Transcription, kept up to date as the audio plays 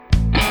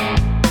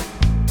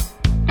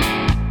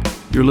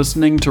You're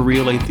listening to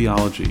Real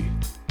Atheology,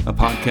 a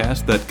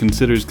podcast that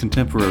considers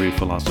contemporary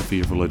philosophy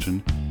of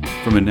religion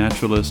from a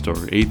naturalist or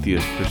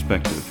atheist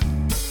perspective.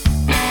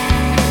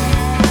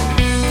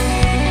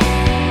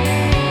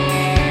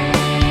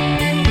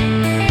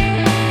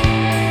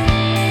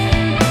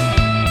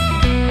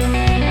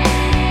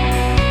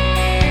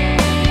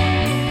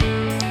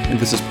 And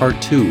this is part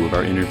 2 of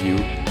our interview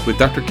with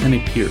Dr.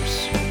 Kenny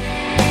Pierce.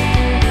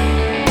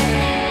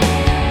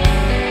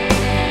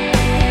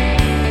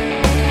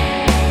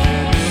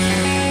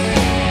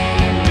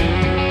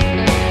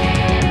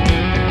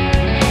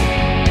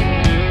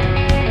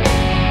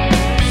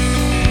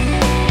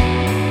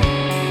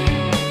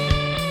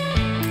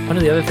 One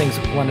of the other things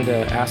I wanted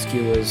to ask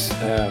you was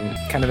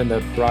kind of in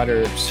the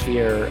broader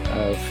sphere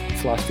of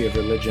philosophy of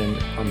religion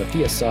on the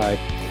theist side,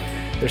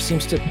 there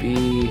seems to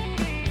be,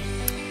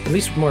 at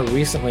least more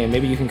recently, and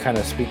maybe you can kind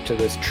of speak to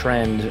this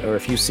trend, or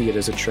if you see it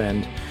as a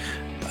trend,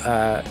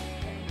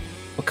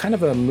 kind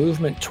of a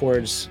movement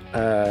towards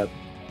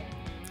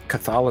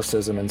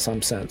Catholicism in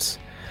some sense.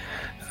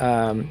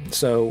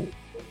 So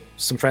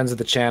some friends of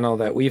the channel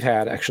that we've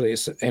had actually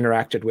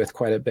interacted with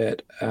quite a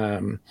bit.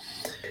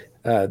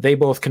 They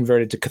both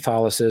converted to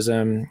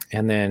Catholicism,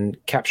 and then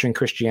Capturing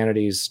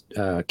Christianity's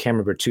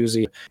Cameron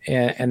Bertuzzi.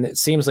 And it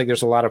seems like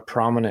there's a lot of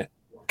prominent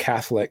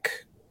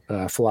Catholic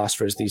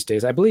philosophers these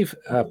days. I believe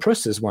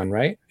Proust is one,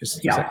 right?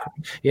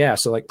 Yeah.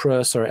 So like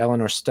Proust or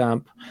Eleanor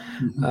Stump,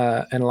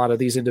 and a lot of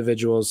these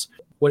individuals.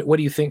 What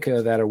do you think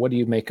of that, or what do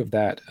you make of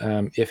that,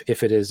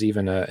 if it is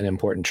even an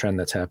important trend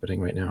that's happening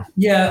right now?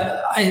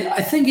 Yeah,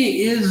 I think it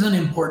is an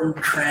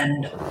important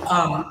trend.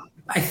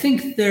 I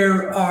think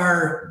there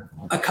are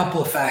a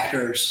couple of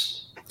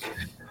factors.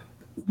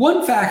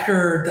 One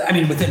factor,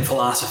 within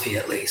philosophy,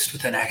 at least,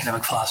 within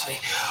academic philosophy.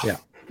 Yeah.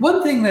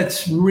 One thing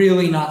that's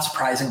really not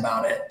surprising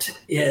about it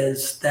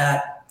is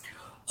that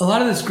a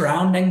lot of this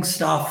grounding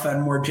stuff,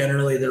 and more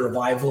generally the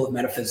revival of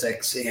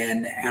metaphysics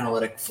in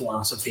analytic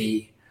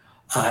philosophy,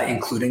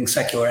 including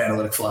secular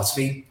analytic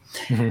philosophy,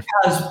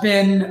 has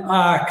been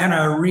kind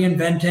of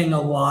reinventing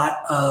a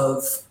lot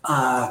of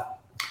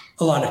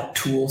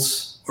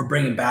tools, or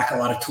bringing back a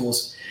lot of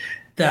tools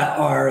that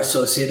are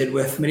associated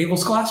with medieval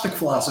scholastic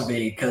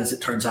philosophy, because it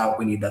turns out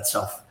we need that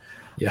stuff.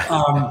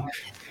 Yeah.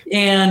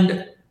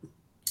 And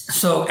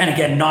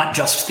again, not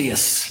just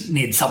theists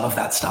need some of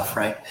that stuff,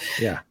 right?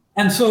 Yeah.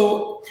 And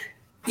so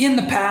in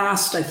the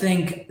past, I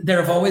think there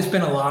have always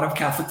been a lot of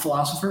Catholic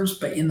philosophers,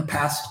 but in the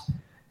past,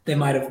 they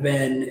might have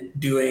been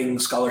doing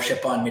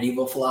scholarship on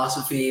medieval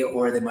philosophy,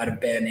 or they might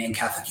have been in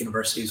Catholic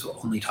universities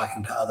only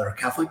talking to other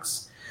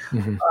Catholics.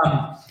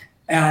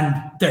 And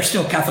they're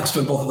still Catholics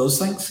doing both of those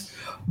things.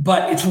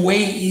 But it's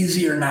way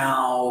easier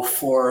now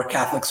for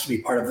Catholics to be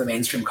part of the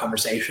mainstream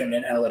conversation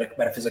in analytic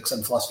metaphysics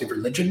and philosophy of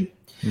religion.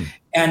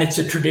 And it's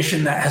a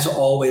tradition that has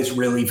always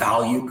really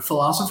valued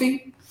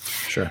philosophy.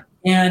 Sure.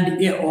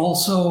 And it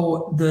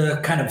also, the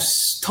kind of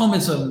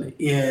Thomism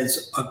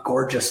is a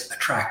gorgeous,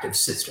 attractive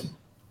system,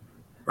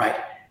 right?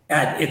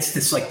 And it's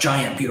this like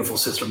giant, beautiful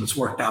system that's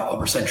worked out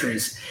over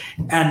centuries.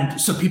 And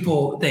so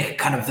people, they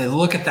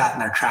look at that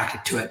and they're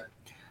attracted to it.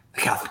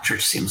 The Catholic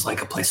Church seems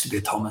like a place to be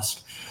a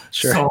Thomist.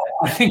 Sure. So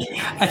I think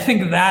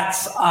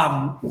that's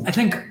I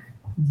think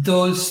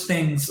those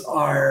things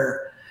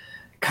are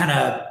kind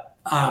of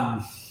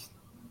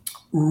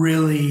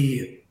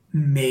really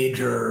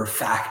major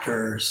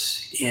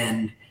factors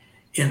in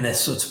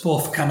this. So it's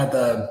both kind of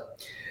the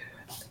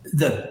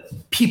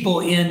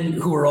people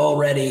who are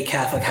already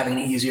Catholic having an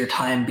easier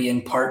time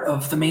being part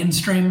of the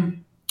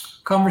mainstream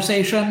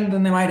conversation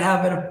than they might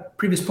have at a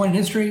previous point in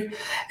history,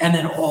 and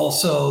then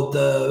also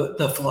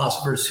the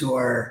philosophers who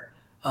are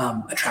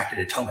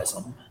attracted to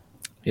Thomism.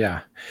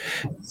 Yeah.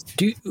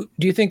 Do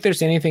you think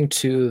there's anything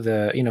to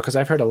the, because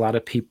I've heard a lot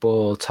of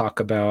people talk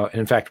about, and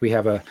in fact, we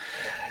have a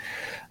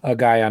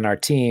guy on our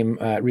team,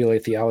 Real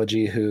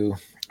Atheology, who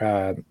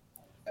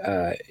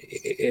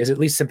is at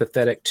least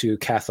sympathetic to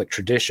Catholic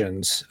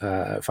traditions,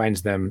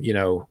 finds them,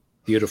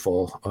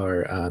 beautiful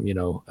or,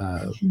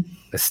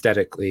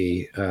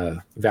 aesthetically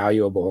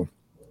valuable.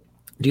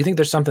 Do you think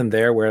there's something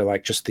there where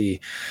like just the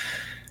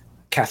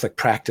Catholic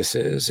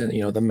practices and,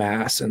 the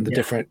Mass and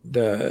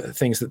the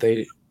things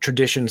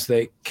traditions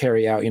they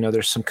carry out,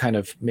 there's some kind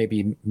of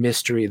maybe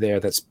mystery there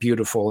that's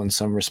beautiful in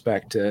some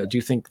respect. Do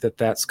you think that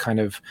that's kind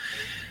of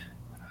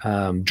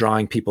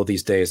drawing people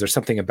these days? There's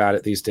something about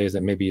it these days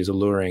that maybe is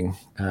alluring.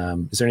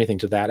 Is there anything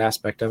to that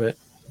aspect of it?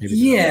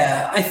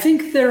 I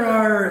think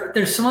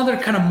there's some other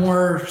kind of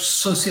more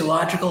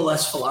sociological,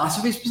 less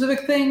philosophy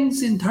specific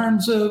things in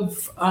terms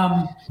of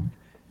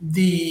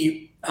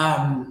the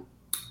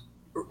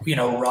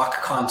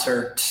rock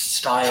concert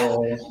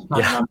style,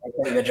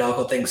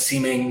 evangelical things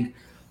seeming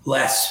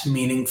less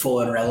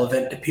meaningful and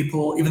relevant to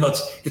people, even though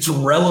it's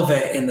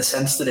relevant in the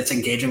sense that it's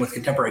engaging with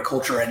contemporary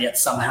culture, and yet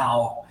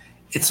somehow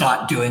it's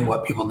not doing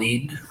what people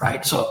need,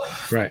 right? So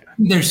right.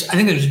 I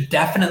think there's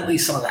definitely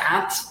some of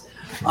that,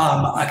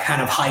 a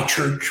kind of high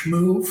church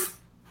move.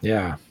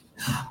 Yeah.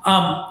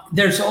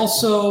 There's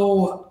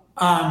also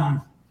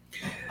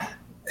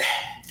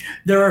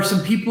there are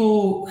some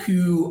people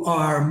who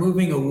are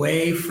moving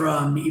away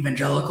from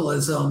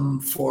evangelicalism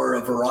for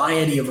a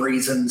variety of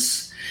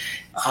reasons,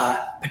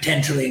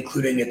 potentially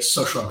including its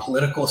social and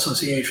political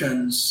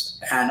associations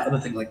and other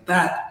things like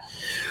that,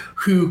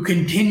 who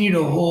continue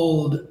to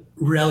hold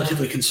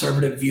relatively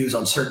conservative views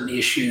on certain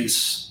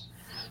issues,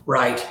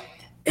 right?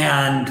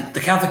 And the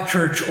Catholic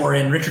Church, or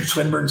in Richard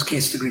Swinburne's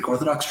case, the Greek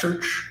Orthodox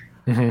Church,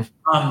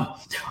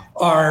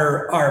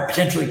 are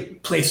potentially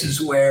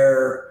places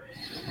where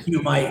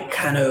you might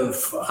kind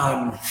of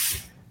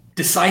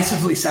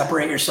decisively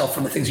separate yourself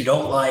from the things you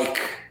don't like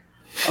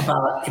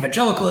about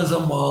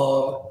evangelicalism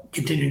while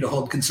continuing to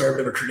hold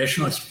conservative or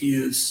traditionalist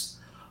views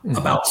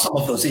about some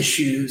of those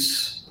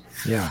issues.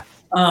 Yeah.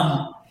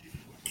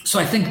 So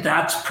I think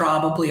that's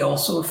probably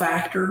also a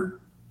factor.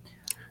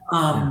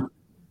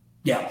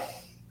 Yeah.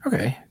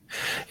 Okay.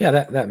 Yeah,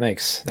 that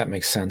makes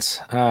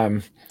sense.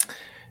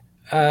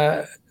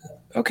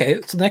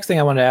 Okay. So the next thing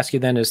I wanted to ask you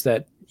then is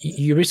that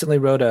you recently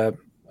wrote an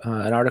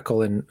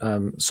article in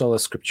Sola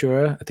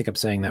Scriptura. I think I'm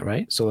saying that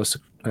right. Sola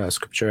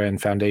Scriptura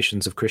and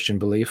Foundations of Christian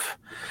Belief.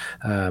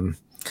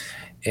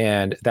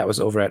 And that was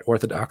over at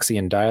Orthodoxy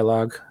and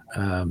Dialogue.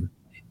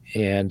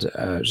 And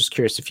just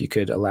curious if you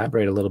could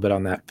elaborate a little bit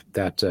on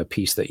that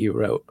piece that you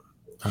wrote.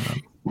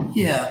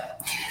 Yeah.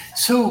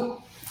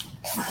 So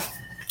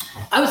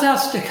I was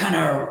asked to kind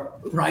of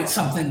write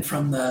something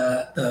from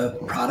the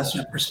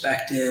Protestant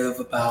perspective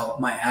about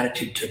my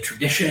attitude to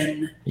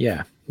tradition.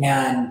 Yeah.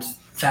 And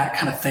that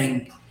kind of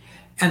thing.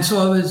 And so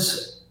I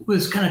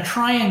was kind of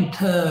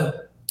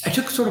I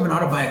took sort of an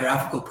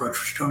autobiographical approach,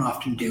 which I don't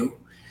often do,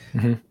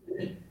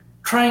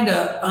 trying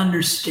to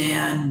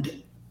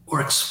understand or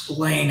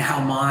explain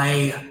how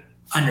my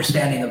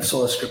understanding of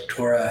Sola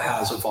Scriptura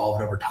has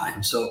evolved over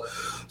time. So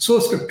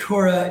Sola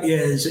Scriptura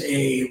is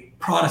a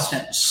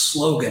Protestant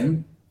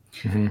slogan.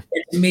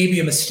 It may be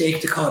a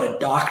mistake to call it a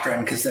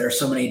doctrine because there are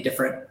so many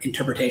different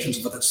interpretations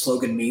of what that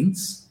slogan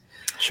means.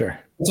 Sure.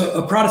 So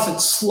a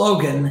Protestant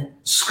slogan,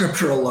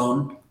 Scripture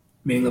alone,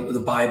 meaning the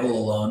Bible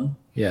alone.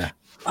 Yeah.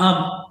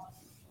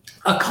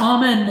 A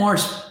common, more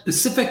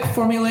specific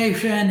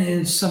formulation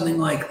is something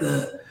like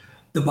the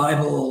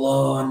Bible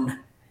alone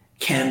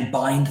can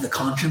bind the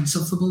conscience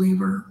of the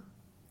believer.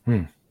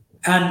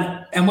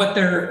 And what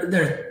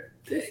they're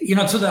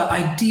so the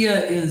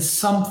idea is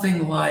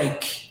something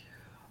like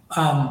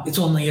it's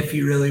only if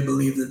you really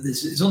believe that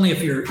it's only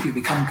if you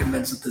become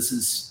convinced that this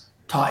is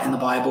taught in the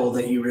Bible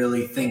that you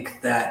really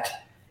think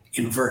that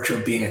in virtue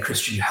of being a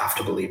Christian you have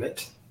to believe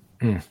it.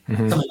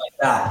 Something like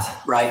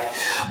that, right?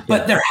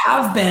 But there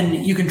have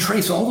been, you can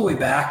trace all the way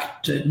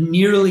back to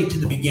nearly to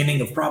the beginning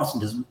of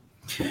Protestantism.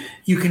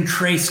 You can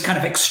trace kind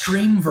of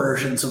extreme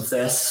versions of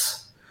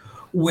this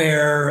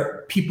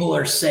where people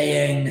are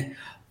saying,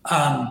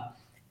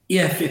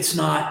 if it's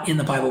not in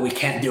the Bible, we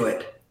can't do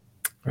it.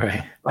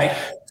 Right. Right.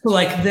 So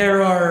like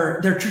there are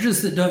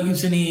churches that don't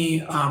use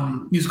any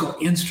musical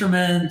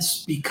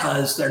instruments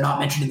because they're not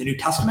mentioned in the New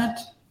Testament.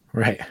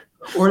 Right.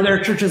 Or there are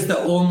churches that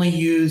only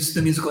use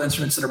the musical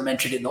instruments that are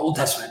mentioned in the Old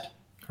Testament.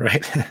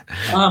 Right.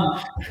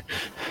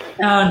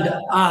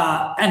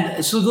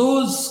 And so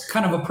those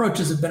kind of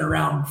approaches have been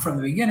around from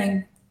the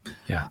beginning.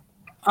 Yeah.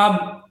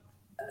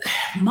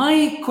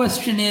 My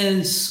question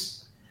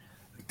is,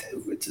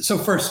 so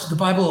first, the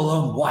Bible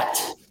alone,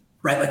 what?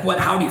 Right? Like what?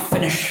 How do you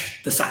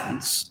finish the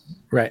sentence?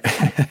 Right.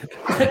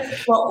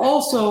 Well,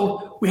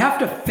 also, we have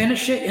to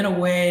finish it in a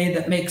way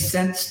that makes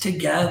sense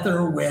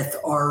together with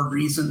our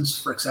reasons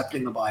for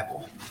accepting the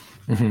Bible.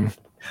 And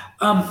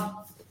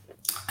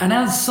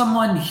as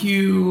someone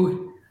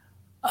who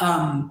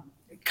kind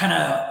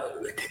of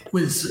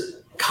was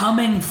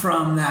coming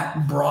from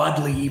that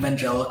broadly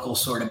evangelical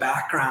sort of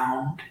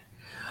background,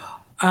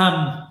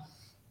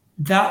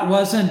 that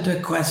wasn't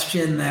a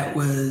question that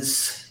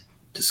was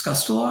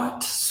discussed a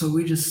lot. So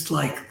we just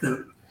like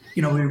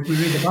we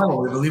read the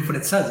Bible, we believe what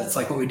it says. It's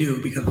like what we do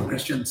because we're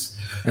Christians.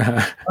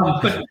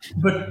 But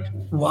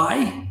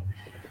why?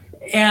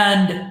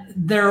 And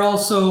there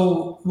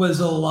also was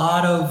a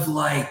lot of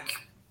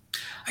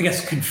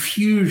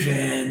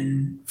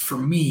confusion for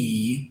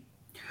me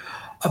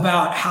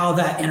about how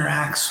that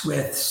interacts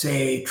with,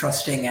 say,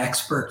 trusting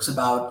experts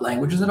about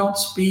languages I don't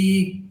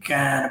speak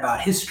and about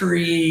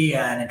history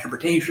and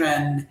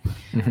interpretation.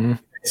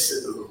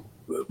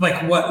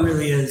 Like what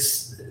really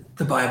is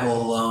the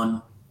Bible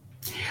alone?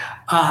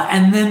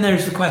 And then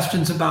there's the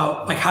questions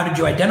about how did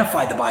you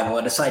identify the Bible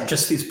and decide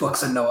just these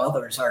books and no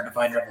others are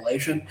divine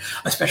revelation,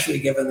 especially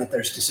given that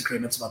there's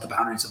disagreements about the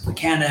boundaries of the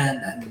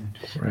canon and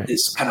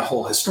this kind of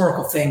whole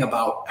historical thing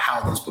about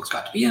how those books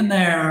got to be in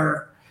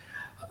there.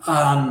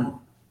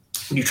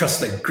 When you trust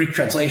the Greek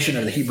translation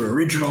or the Hebrew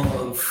original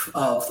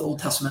of the Old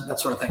Testament, that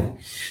sort of thing.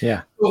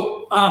 Yeah.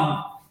 So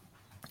I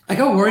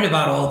got worried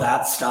about all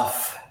that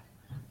stuff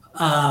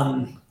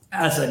when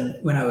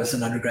I was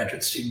an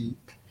undergraduate student.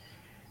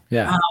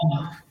 Yeah.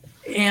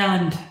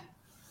 And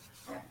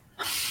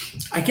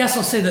I guess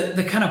I'll say that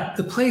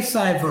the place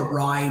I've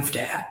arrived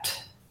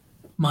at,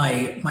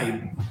 my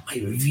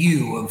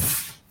view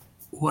of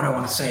what I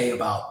want to say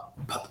about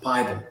the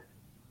Bible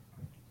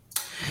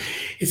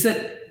is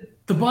that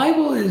the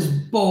Bible is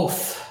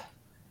both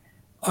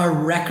a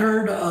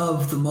record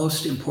of the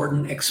most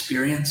important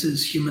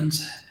experiences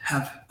humans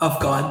have of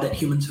God that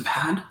humans have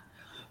had,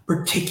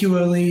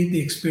 particularly the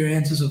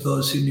experiences of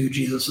those who knew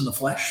Jesus in the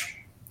flesh,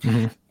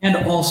 and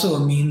also a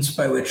means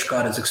by which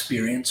God is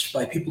experienced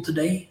by people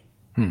today.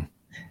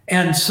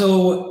 And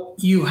so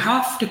you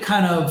have to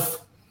kind of,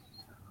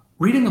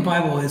 reading the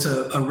Bible is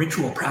a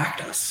ritual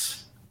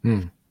practice.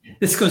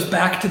 This goes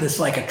back to this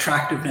like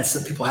attractiveness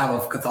that people have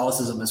of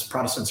Catholicism as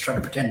Protestants trying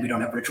to pretend we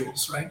don't have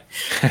rituals, right?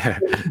 I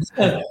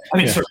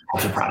mean, certain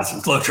types of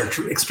Protestants, low church,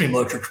 extreme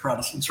low church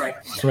Protestants, right?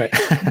 Right.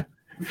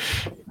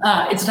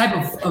 It's a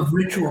type of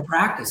ritual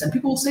practice. And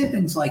people will say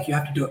things like, you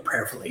have to do it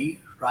prayerfully,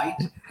 right?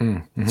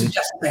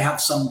 Suggest that they have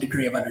some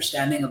degree of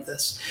understanding of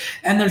this.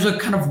 And there's a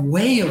kind of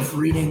way of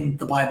reading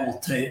the Bible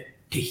to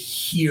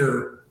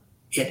hear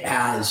it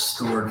as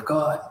the Word of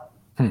God.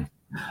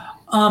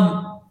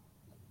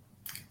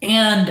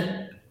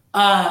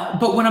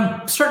 But when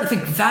I'm starting to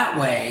think that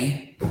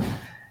way,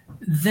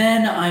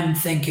 then I'm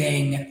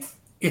thinking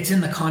it's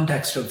in the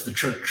context of the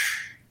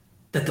church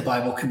that the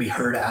Bible can be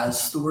heard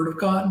as the Word of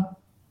God.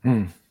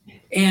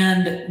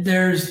 And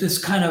there's this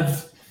kind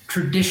of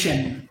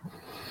tradition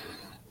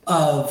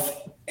of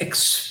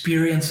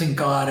experiencing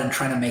God and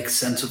trying to make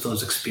sense of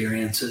those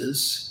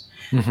experiences.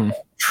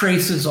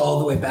 Traces all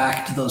the way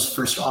back to those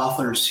first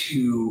authors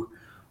who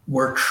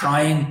were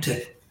trying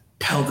to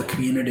tell the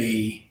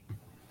community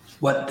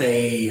what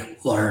they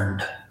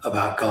learned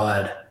about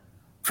God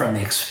from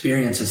the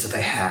experiences that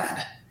they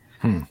had.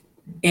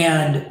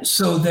 And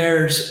so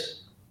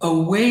there's a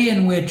way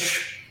in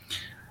which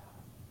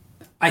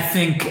I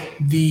think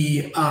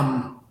the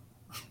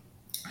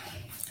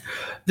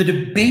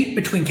debate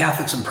between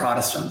Catholics and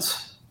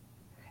Protestants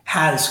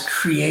has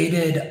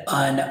created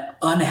an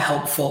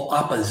unhelpful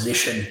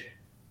opposition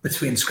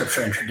between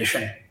Scripture and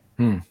tradition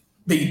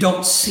that you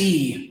don't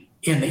see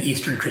in the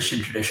Eastern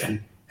Christian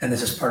tradition. And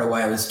this is part of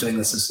why I was doing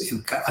this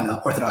on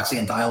Orthodoxy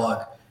and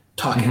Dialogue,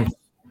 talking to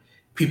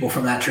people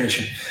from that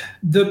tradition.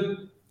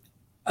 The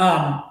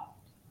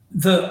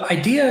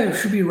idea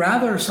should be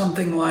rather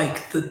something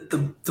like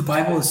the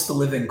Bible is the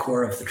living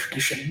core of the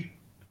tradition,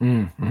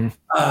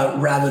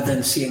 rather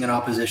than seeing an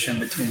opposition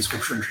between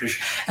Scripture and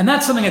tradition. And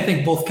that's something I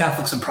think both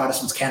Catholics and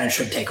Protestants can and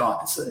should take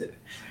on.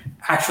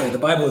 Actually, the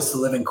Bible is the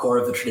living core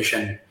of the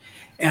tradition.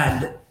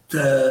 And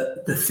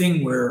the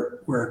thing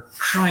we're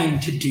trying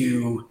to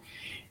do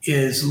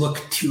is look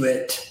to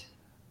it.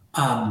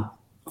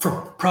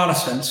 For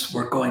Protestants,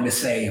 we're going to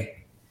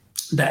say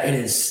that it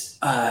is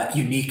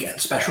unique and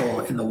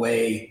special in the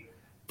way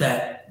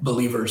that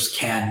believers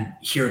can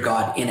hear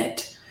God in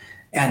it,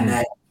 and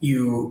that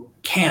you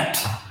can't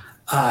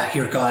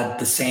hear God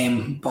the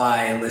same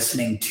by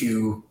listening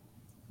to,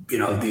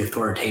 the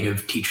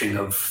authoritative teaching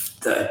of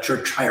the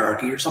church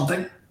hierarchy or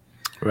something.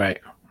 Right.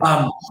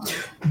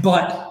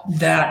 But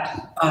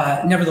that,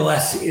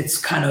 nevertheless, it's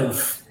kind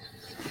of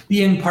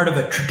being part of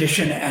a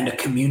tradition and a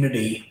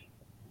community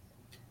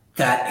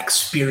that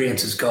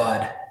experiences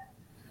God,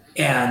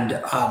 and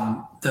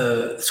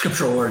the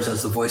scriptural words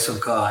as the voice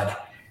of God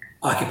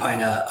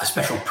occupying a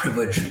special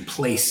privilege and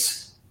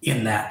place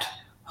in that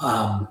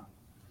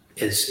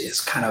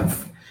is kind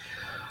of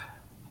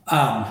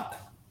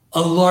a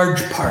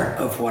large part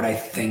of what I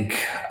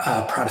think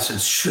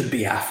Protestants should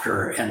be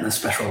after in the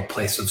special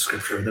place of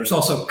Scripture. There's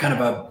also kind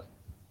of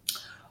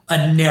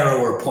a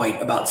narrower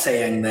point about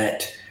saying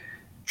that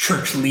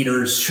church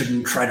leaders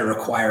shouldn't try to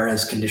require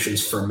as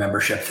conditions for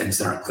membership things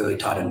that aren't clearly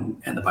taught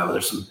in the Bible.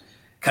 There's some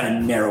kind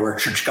of narrower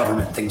church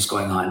government things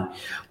going on.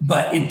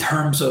 But in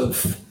terms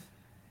of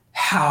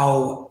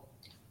how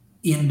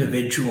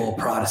individual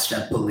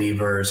Protestant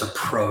believers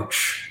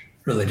approach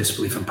religious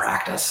belief and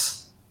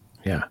practice,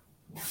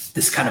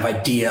 this kind of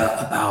idea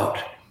about,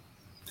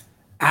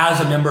 as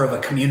a member of a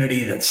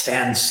community that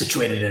stands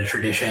situated in a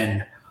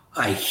tradition,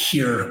 I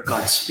hear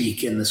God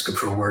speak in the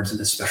scriptural words in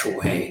this special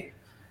way.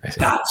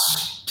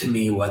 That's, to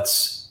me,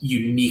 what's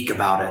unique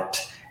about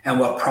it, and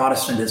what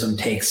Protestantism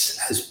takes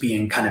as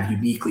being kind of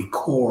uniquely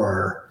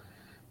core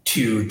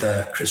to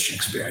the Christian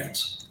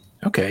experience.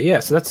 Okay,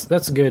 yeah, so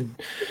that's a good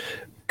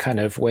kind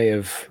of way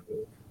of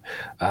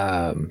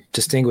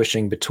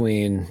distinguishing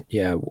between,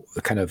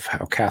 kind of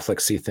how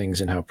Catholics see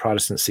things and how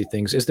Protestants see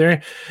things. Is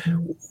there,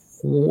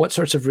 what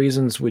sorts of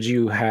reasons would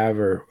you have,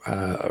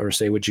 or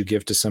say, would you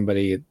give to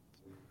somebody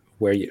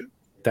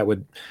that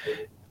would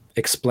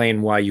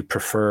explain why you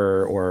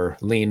prefer or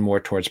lean more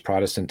towards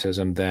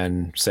Protestantism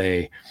than,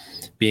 say,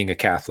 being a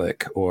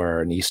Catholic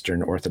or an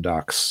Eastern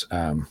Orthodox?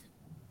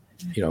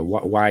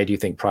 Why do you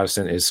think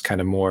Protestant is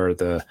kind of more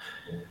the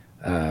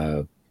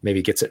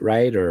maybe gets it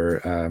right,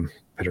 or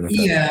I don't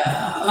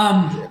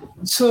know.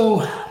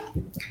 So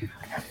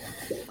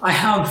I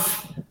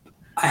have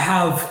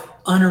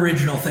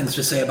unoriginal things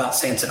to say about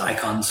saints and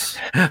icons.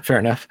 Fair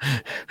enough.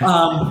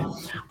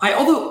 Although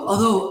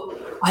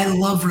I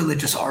love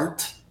religious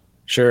art.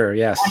 Sure.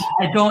 Yes.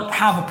 I don't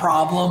have a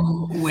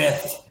problem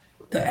with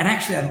and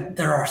actually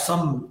there are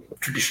some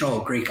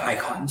traditional Greek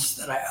icons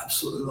that I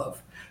absolutely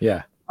love.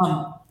 Yeah.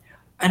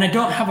 And I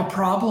don't have a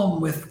problem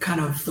with kind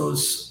of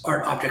those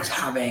art objects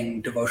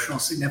having devotional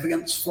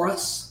significance for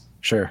us.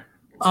 Sure.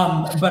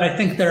 But I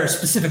think there are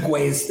specific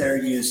ways they're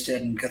used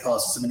in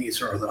Catholicism and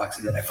Eastern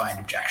Orthodoxy that I find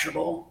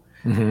objectionable.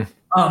 Mm-hmm.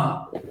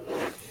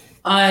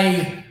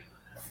 I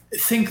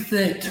think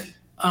that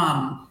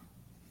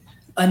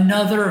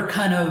another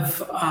kind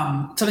of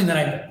something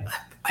that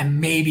I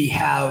maybe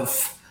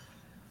have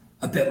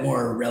a bit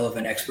more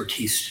relevant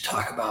expertise to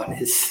talk about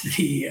is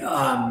the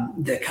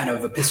kind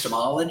of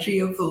epistemology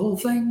of the whole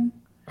thing.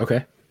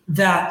 Okay.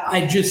 That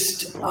I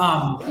just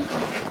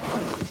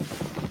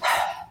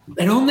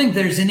I don't think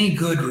there's any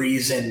good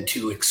reason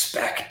to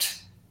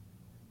expect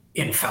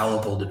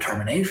infallible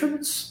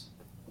determinations.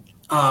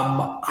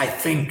 I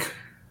think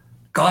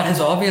God has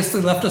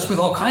obviously left us with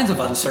all kinds of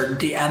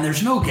uncertainty, and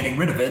there's no getting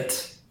rid of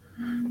it.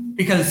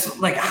 Because,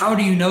 like, how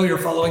do you know you're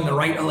following the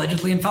right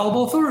allegedly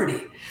infallible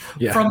authority?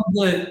 Yeah. From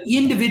the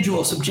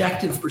individual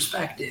subjective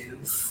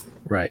perspective,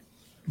 right,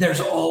 there's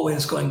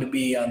always going to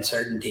be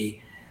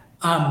uncertainty.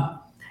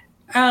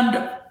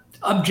 And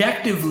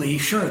objectively,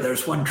 sure,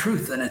 there's one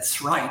truth and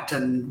it's right.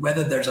 And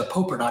whether there's a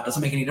pope or not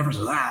doesn't make any difference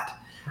with that.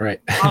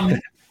 Right.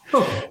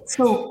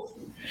 So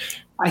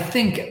I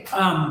think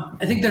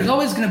there's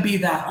always going to be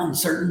that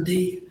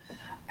uncertainty.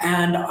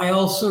 And I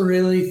also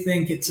really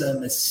think it's a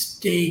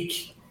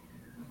mistake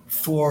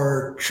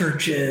for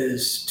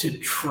churches to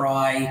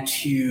try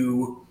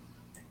to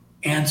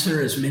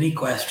answer as many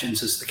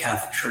questions as the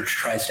Catholic Church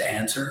tries to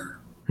answer.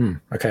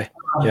 Okay.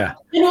 Yeah.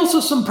 And also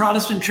some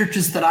Protestant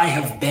churches that I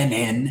have been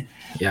in.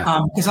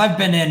 Yeah. Because I've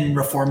been in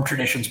Reformed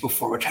traditions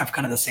before, which have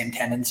kind of the same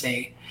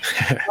tendency.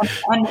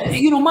 And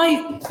you know,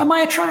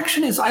 my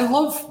attraction is I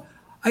love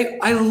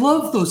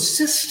those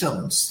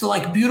systems, the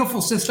like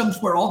beautiful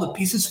systems where all the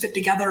pieces fit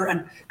together.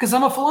 And because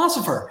I'm a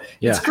philosopher,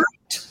 yeah. It's great.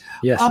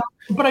 Yes.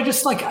 But I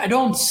just like I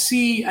don't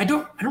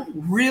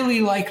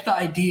really like the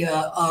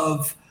idea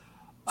of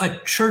a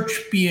church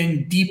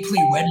being deeply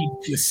wedded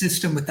to a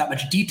system with that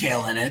much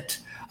detail in it.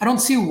 I don't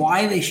see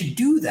why they should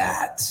do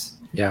that.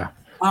 Yeah.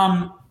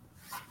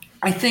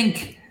 I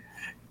think,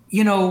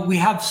 you know, we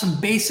have some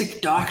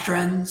basic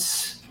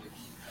doctrines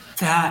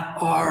that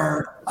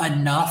are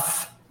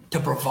enough to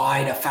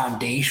provide a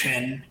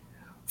foundation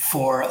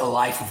for a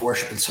life of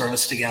worship and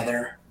service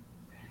together.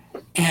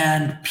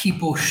 And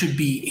people should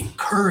be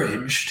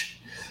encouraged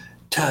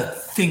to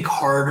think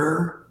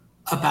harder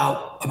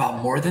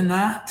about more than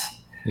that.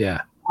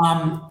 Yeah.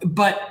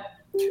 But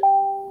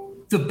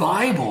the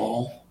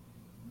Bible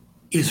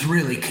is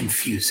really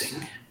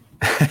confusing.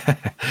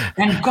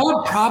 And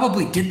God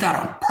probably did that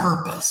on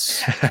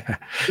purpose.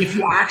 If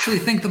you actually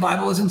think the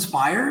Bible is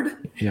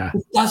inspired, yeah,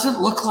 it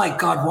doesn't look like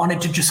God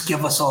wanted to just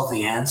give us all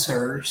the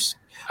answers.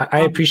 I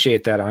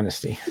appreciate that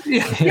honesty.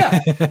 Yeah.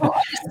 Well,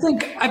 I just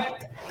think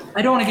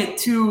I don't want to get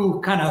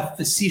too kind of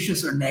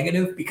facetious or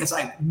negative because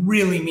I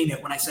really mean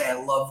it when I say I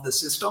love the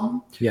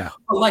system. Yeah.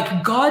 But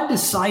like God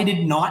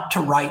decided not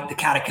to write the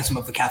Catechism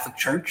of the Catholic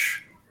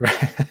Church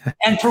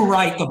and to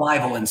write the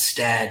Bible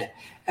instead.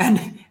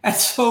 And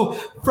so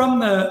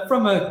from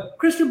a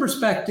Christian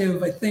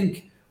perspective, I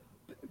think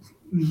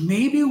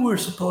maybe we're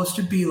supposed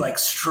to be like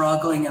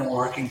struggling and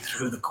working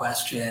through the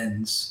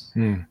questions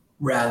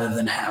rather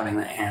than having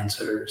the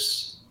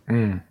answers.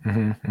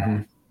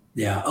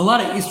 Yeah, a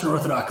lot of Eastern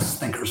Orthodox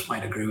thinkers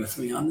might agree with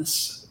me on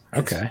this.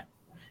 Okay.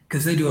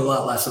 Because they do a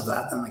lot less of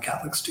that than the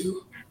Catholics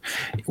do.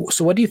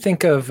 So what do you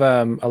think of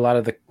a lot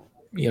of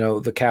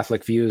the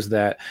Catholic views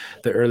that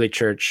the early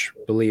church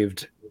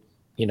believed,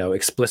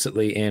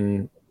 explicitly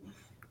in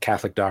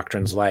Catholic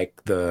doctrines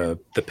like the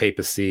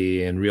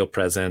papacy and real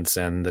presence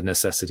and the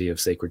necessity of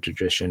sacred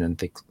tradition and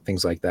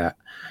things like that?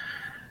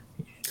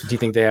 Do you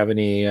think they have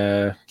any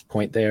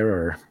point there,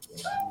 or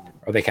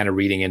are they kind of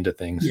reading into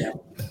things? Yeah.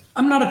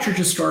 I'm not a church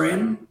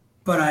historian,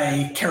 but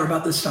I care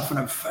about this stuff and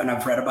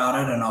I've read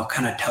about it, and I'll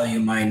kind of tell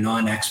you my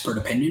non-expert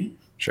opinion.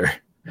 Sure.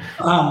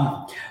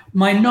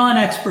 My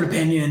non-expert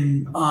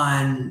opinion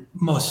on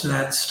most of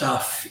that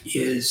stuff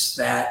is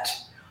that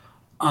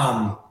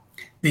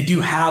they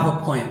do have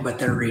a point, but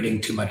they're reading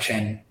too much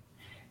in.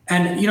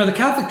 And, the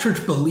Catholic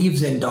Church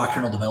believes in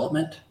doctrinal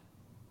development.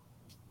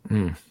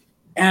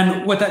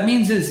 And what that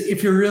means is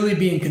if you're really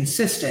being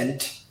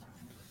consistent,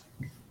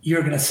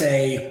 you're going to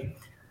say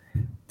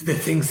the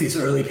things these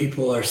early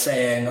people are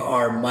saying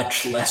are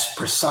much less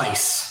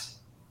precise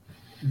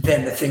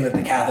than the thing that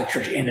the Catholic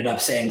Church ended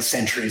up saying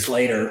centuries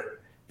later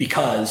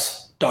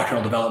because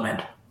doctrinal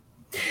development.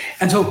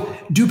 And so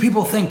do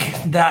people think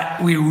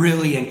that we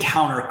really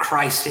encounter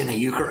Christ in the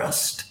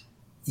Eucharist?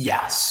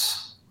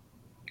 Yes,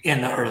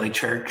 in the early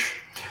church.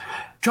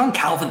 John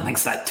Calvin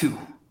thinks that too.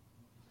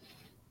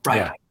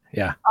 Right?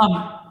 Yeah.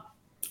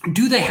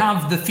 Do they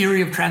have the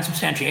theory of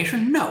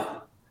transubstantiation?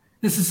 No.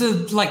 This is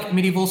a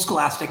medieval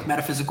scholastic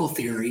metaphysical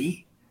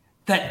theory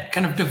that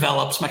kind of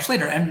develops much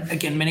later. And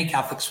again, many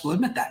Catholics will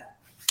admit that.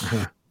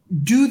 Uh-huh.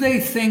 Do they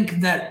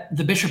think that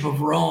the Bishop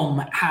of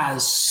Rome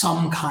has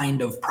some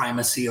kind of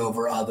primacy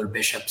over other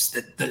bishops,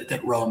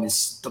 that Rome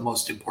is the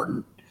most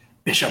important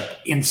bishop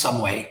in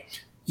some way?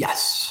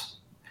 Yes.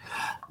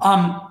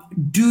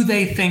 Do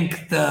they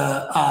think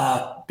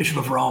the Bishop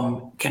of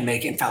Rome can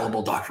make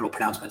infallible doctrinal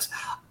pronouncements?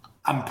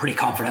 I'm pretty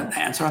confident the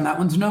answer on that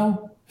one's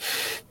no.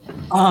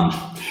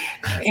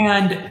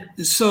 And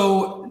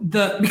so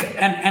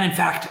and in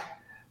fact,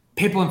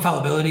 papal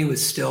infallibility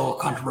was still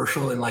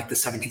controversial in like the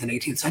 17th and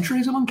 18th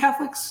centuries among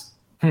Catholics.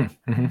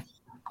 Mm-hmm.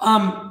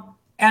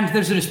 And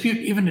there's a dispute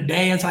even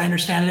today, as I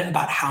understand it,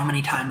 about how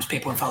many times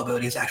papal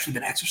infallibility has actually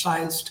been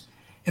exercised.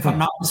 If I'm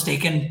not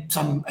mistaken,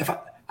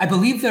 I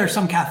believe there are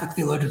some Catholic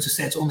theologians who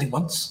say it's only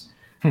once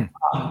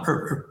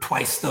or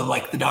twice.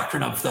 The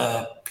doctrine of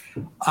the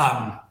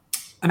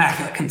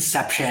Immaculate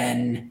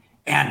Conception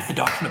and the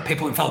doctrine of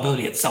papal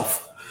infallibility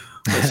itself.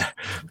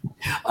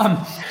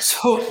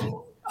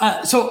 So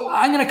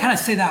I'm going to kind of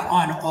say that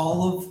on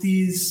all of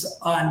these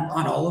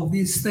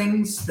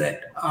things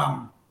that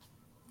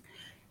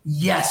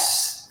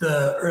yes,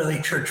 the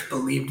early church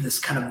believed this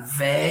kind of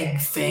vague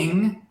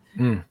thing,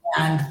 and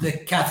the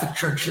Catholic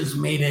Church has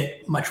made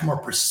it much more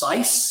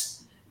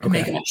precise to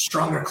make a much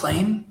stronger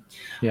claim.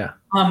 Yeah.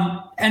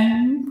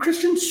 And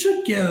Christians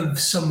should give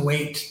some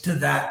weight to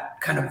that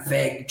kind of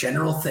vague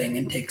general thing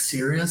and take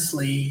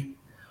seriously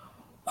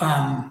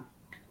I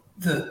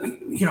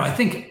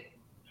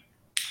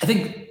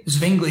think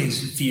Zwingli's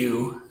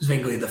view,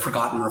 Zwingli, the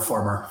forgotten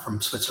reformer from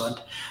Switzerland,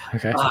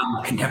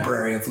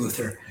 contemporary of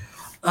Luther,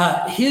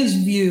 his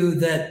view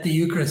that the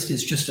Eucharist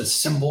is just a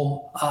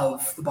symbol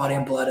of the body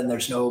and blood and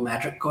there's no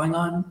magic going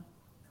on,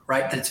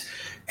 right?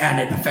 And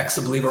it affects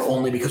the believer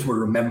only because we're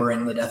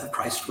remembering the death of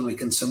Christ when we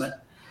consume it.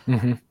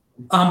 Mm-hmm.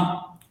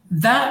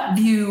 That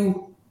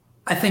view,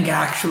 I think,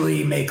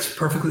 actually makes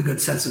perfectly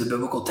good sense of the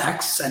biblical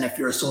texts. And if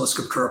you're a sola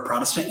scriptura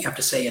Protestant, you have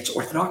to say it's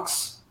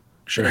orthodox.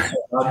 Sure.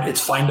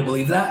 It's fine to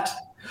believe that.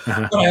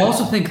 Uh-huh. But I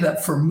also think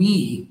that for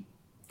me,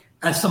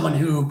 as someone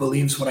who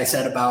believes what I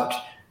said about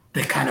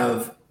the kind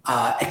of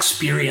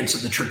experience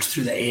of the church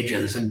through the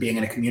ages and being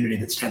in a community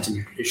that stands in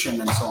your tradition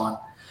and so on,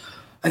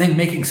 I think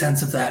making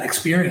sense of that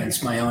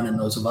experience, my own and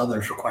those of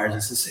others, requires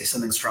us to say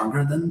something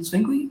stronger than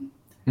Zwingli.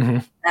 Mm-hmm.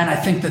 And I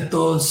think that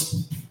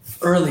those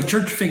early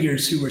church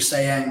figures who were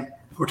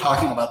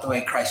talking about the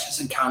way Christ is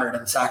encountered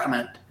in the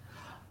sacrament,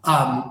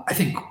 I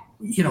think,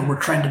 we're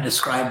trying to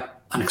describe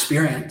an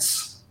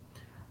experience.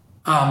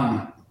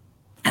 And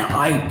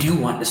I do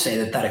want to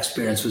say that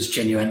experience was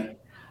genuine,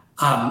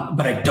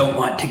 but I don't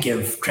want to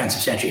give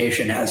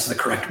transubstantiation as the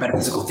correct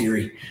metaphysical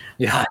theory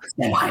stand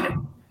behind it.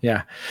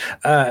 Yeah.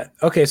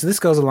 Okay. So this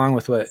goes along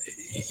with what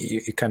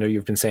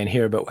you've been saying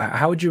here, but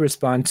how would you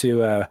respond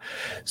to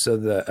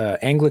the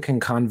Anglican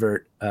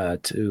convert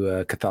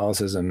to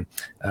Catholicism,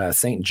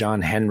 St.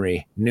 John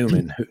Henry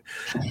Newman,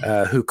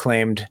 who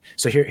claimed,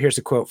 so here's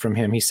a quote from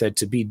him. He said,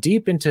 "To be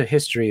deep into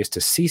history is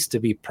to cease to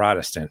be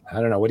Protestant."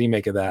 I don't know. What do you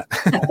make of that?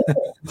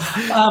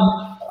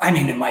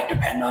 It might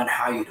depend on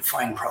how you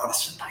define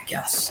Protestant, I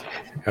guess.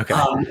 Okay.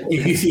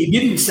 He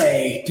didn't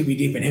say to be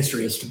deep in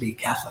history is to be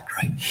Catholic,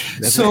 right?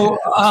 That's so, true.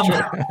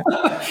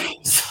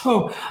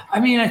 I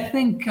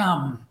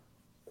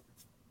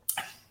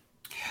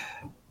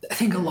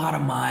think a lot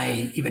of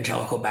my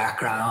evangelical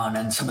background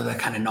and some of the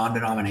kind of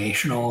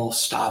non-denominational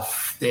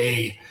stuff,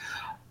 there's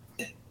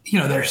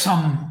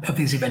some of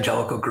these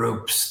evangelical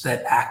groups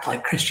that act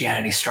like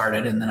Christianity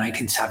started in the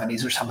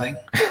 1970s or something.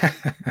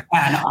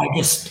 And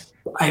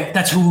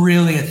that's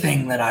really a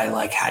thing that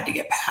I had to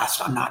get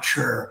past. I'm not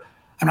sure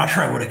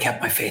I would have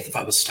kept my faith if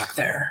I was stuck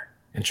there.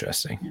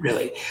 Interesting.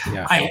 Really.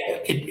 Yeah.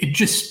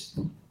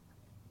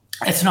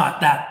 It's not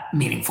that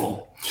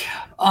meaningful.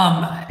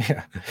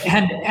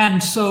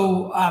 And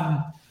so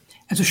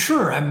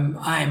sure,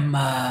 I'm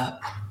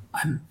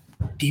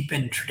deep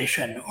in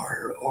tradition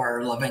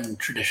or loving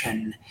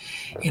tradition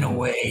in a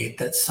way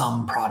that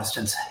some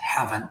Protestants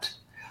haven't.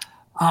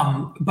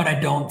 But I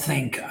don't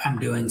think I'm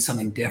doing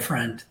something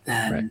different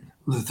than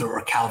Luther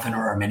or Calvin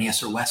or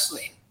Arminius or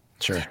Wesley.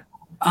 Sure.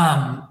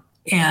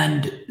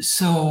 And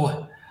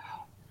so,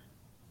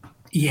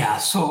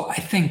 so I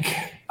think,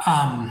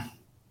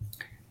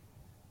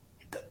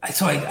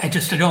 I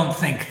don't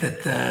think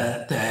that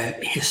the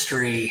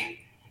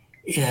history,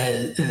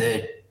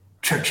 the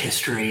church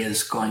history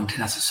is going to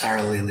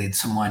necessarily lead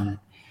someone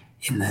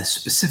in the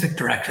specific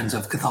directions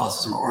of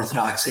Catholicism or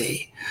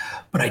Orthodoxy.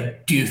 But I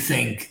do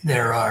think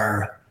there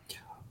are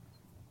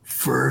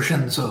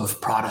versions of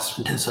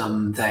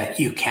Protestantism that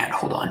you can't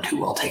hold on to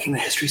while taking the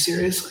history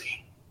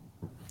seriously.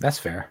 That's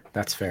fair.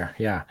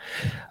 Yeah.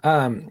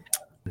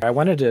 I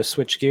wanted to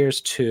switch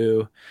gears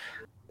to,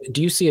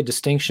 do you see a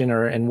distinction,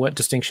 and what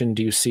distinction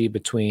do you see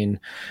between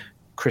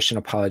Christian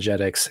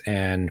apologetics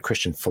and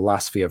Christian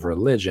philosophy of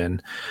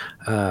religion?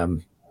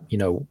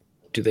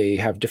 Do they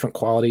have different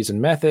qualities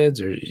and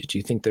methods, or do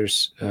you think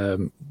there's,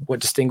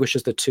 what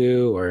distinguishes the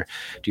two, or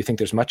do you think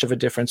there's much of a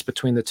difference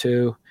between the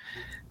two?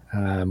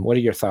 What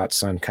are your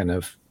thoughts on kind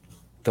of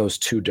those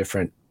two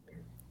different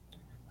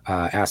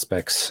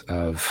aspects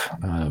of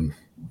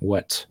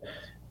what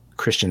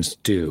Christians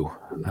do?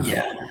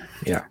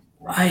 Yeah.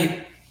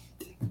 I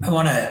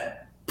want to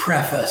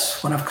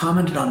preface, when I've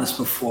commented on this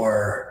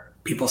before,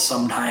 people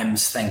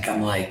sometimes think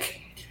I'm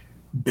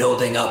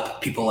building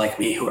up people like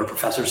me who are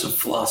professors of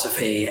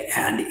philosophy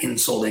and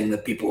insulting the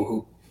people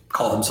who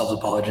call themselves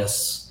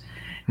apologists.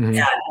 Mhm.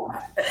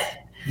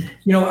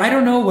 And, I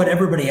don't know what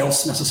everybody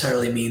else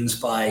necessarily means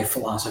by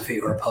philosophy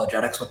or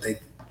apologetics, what they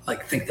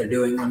think they're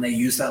doing when they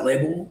use that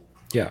label.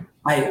 Yeah.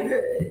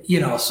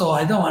 So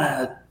I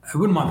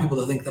wouldn't want people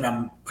to think that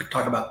I'm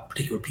talking about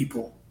particular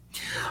people.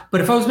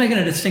 But if I was making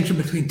a distinction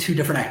between two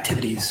different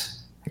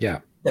activities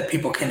that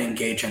people can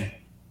engage in,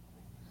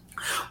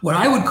 what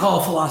I would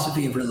call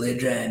philosophy of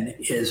religion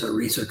is a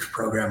research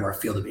program or a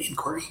field of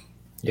inquiry.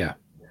 Yeah.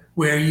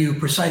 Where you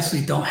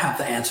precisely don't have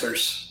the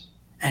answers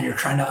and you're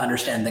trying to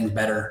understand things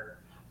better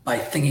by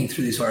thinking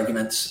through these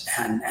arguments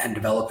and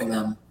developing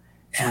them.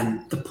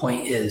 And the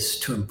point is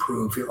to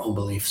improve your own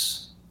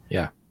beliefs.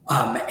 Yeah.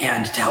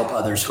 And to help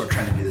others who are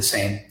trying to do the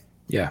same.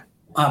 Yeah.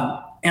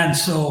 And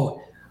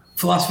so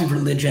philosophy of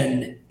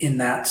religion in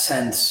that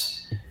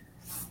sense,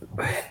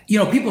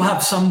 people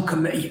have some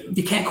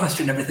you can't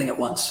question everything at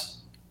once.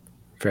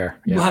 Fair.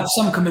 Yeah. People have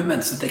some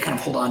commitments that they kind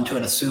of hold on to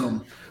and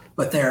assume,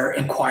 but they're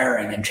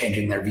inquiring and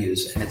changing their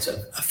views, and it's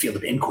a field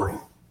of inquiry.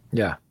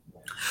 Yeah.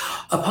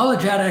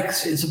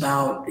 Apologetics is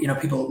about,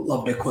 people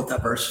love to quote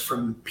that verse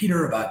from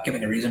Peter about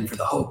giving a reason for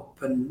the hope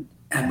and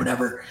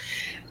whatever.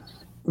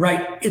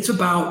 Right. It's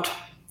about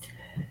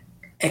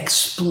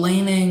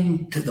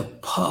explaining to the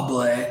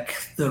public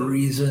the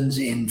reasons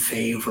in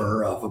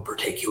favor of a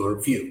particular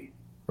view.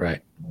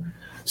 Right.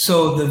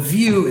 So the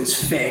view is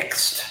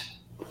fixed,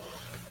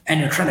 and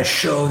you're trying to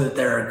show that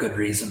there are good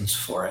reasons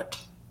for it.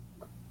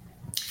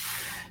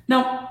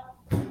 Now,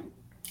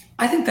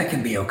 I think that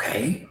can be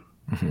okay.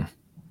 Mm-hmm.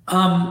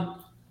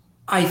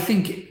 I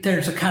think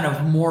there's a kind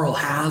of moral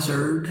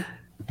hazard,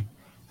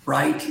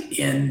 right,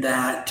 in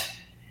that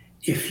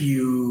if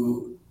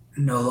you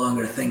no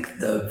longer think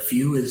the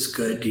view is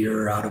good,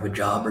 you're out of a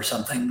job or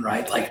something,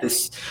 right? Like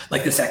this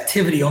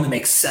activity only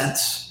makes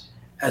sense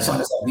as long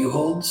as that view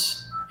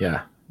holds.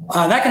 Yeah.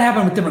 That can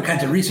happen with different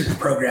kinds of research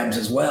programs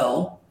as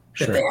well.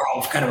 Sure. That they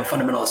have kind of a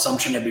fundamental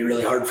assumption it'd be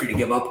really hard for you to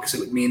give up because it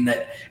would mean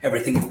that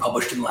everything you've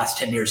published in the last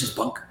 10 years is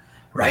bunk,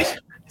 right? Yeah.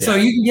 So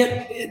you can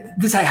get,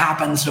 this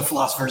happens to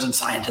philosophers and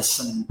scientists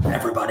and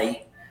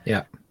everybody.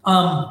 Yeah.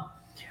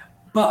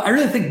 But I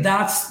really think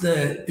that's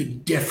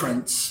the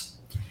difference.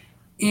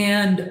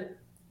 And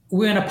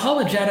when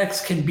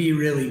apologetics can be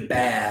really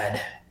bad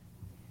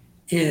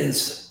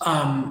is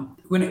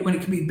when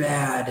it can be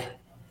bad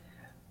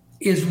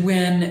is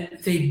when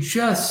they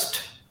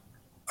just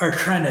are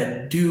trying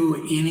to do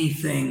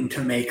anything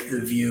to make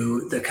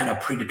the kind of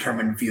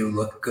predetermined view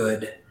look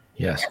good.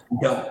 Yes.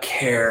 Don't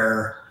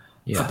care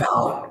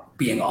about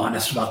being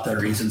honest about the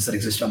reasons that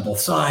exist on both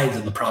sides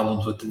and the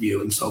problems with the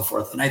view and so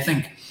forth. And I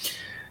think,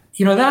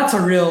 that's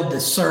a real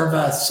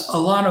disservice. A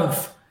lot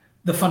of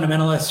the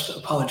fundamentalist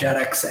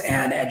apologetics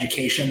and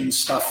education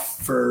stuff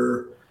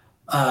for,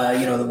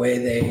 the way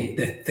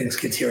the things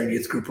kids hear in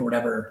youth group or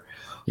whatever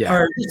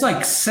are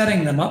just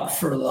setting them up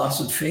for loss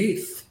of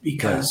faith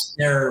because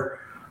they're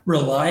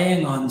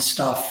relying on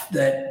stuff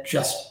that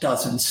just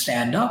doesn't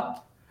stand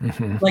up.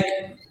 Mm-hmm.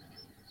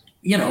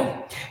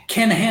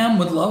 Ken Ham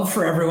would love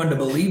for everyone to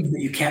believe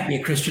that you can't be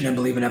a Christian and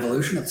believe in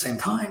evolution at the same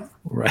time.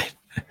 Right.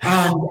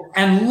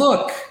 And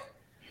look,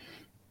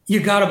 you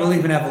got to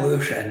believe in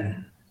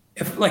evolution.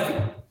 If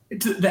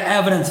the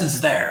evidence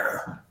is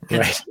there.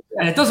 Right.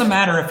 And it doesn't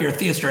matter if you're a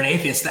theist or an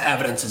atheist, the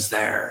evidence is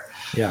there.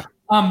 Yeah.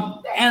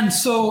 And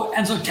so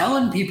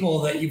telling people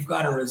that you've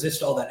got to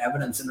resist all that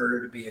evidence in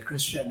order to be a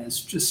Christian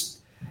is just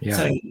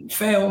setting them to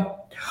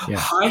fail. Yeah.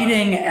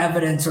 Hiding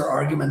evidence or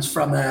arguments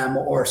from them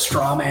or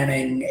straw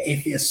manning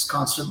atheists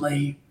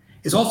constantly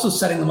is also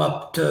setting them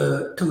up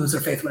to lose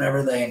their faith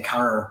whenever they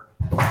encounter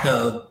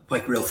the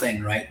real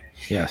thing, right?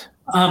 Yes.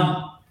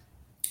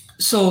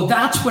 So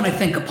that's when I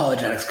think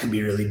apologetics can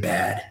be really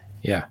bad.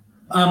 Yeah.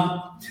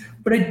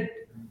 But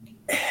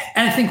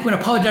I think when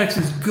apologetics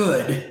is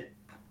good,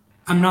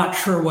 I'm not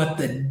sure what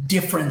the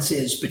difference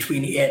is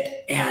between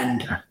it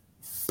and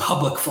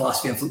public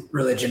philosophy of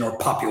religion or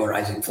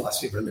popularizing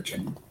philosophy of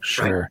religion.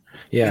 Sure. Right?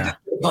 Yeah.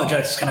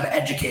 Apologetics is kind of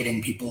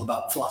educating people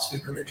about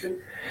philosophy of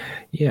religion.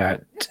 Yeah.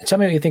 Tell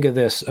me what you think of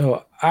this.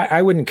 Oh,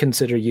 I wouldn't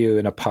consider you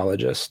an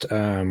apologist.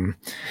 I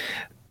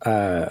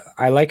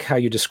like how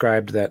you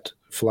described that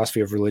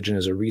philosophy of religion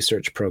is a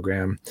research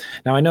program.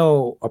 Now, I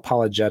know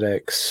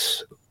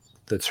apologetics,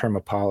 the term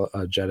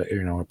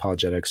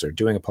apologetics or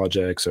doing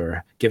apologetics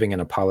or giving an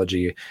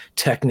apology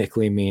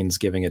technically means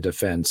giving a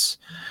defense,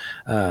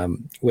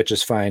 which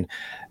is fine.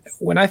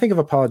 When I think of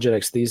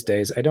apologetics these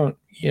days, I don't,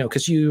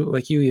 because you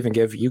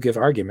give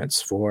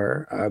arguments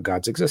for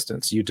God's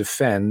existence. You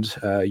defend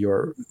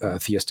your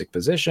theistic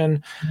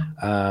position.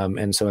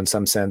 And so in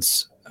some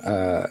sense,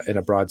 in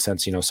a broad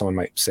sense, someone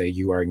might say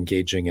you are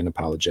engaging in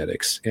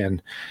apologetics.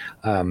 And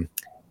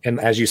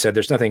as you said,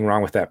 there's nothing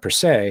wrong with that per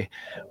se.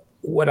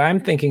 What I'm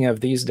thinking of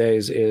these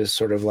days is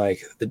sort of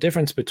like the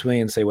difference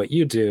between, say, what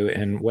you do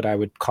and what I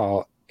would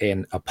call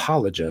an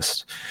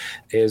apologist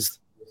is,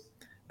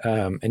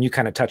 and you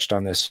kind of touched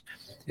on this,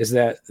 is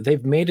that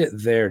they've made it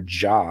their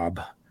job.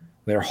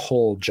 their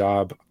whole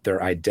job,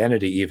 their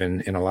identity,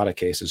 even in a lot of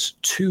cases,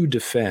 to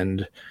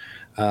defend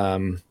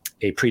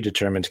a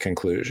predetermined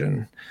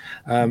conclusion.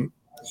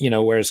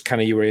 Whereas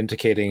kind of you were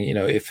indicating,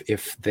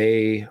 if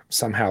they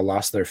somehow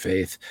lost their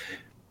faith,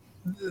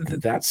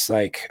 that's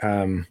like,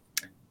 their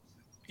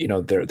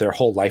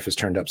whole life is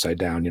turned upside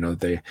down.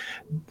 They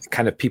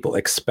kind of, people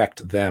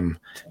expect them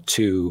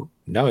to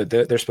know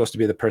they're supposed to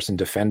be the person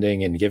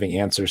defending and giving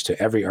answers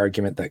to every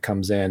argument that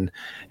comes in.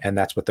 And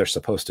that's what they're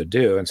supposed to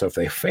do. And so if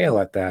they fail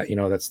at that,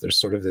 there's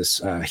sort of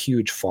this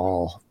huge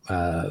fall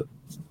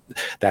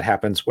that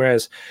happens.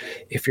 Whereas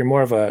if you're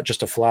more of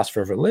just a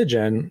philosopher of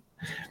religion,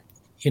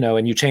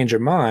 and you change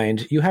your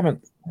mind, you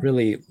haven't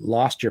really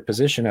lost your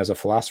position as a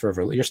philosopher of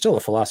religion. You're still a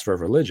philosopher of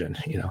religion,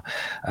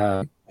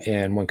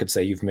 and one could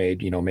say you've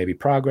made, maybe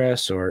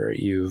progress, or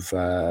you've,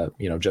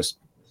 just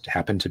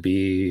happened to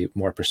be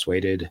more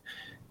persuaded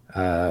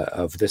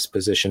of this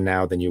position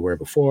now than you were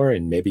before,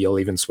 and maybe you'll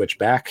even switch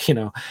back.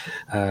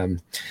 Does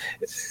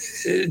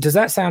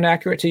that sound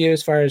accurate to you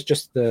as far as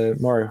just the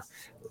more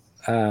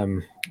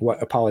what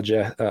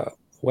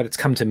it's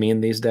come to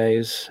mean these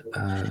days?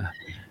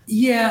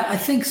 Yeah, I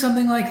think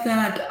something like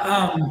that.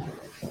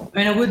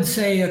 I would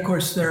say, of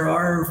course, there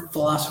are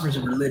philosophers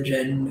of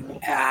religion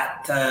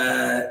at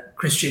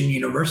Christian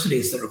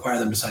universities that require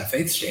them to sign a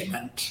faith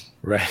statement.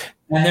 Right.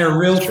 And they're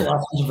real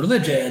philosophers of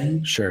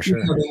religion. Sure. They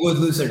would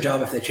lose their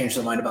job if they changed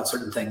their mind about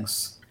certain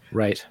things.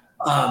 Right.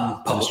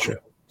 That's true.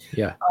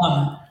 Yeah.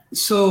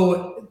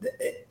 So,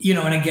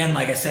 and again,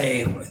 like I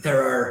say,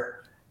 there are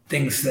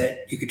things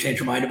that you could change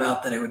your mind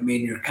about that it would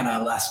mean your kind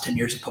of last 10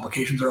 years of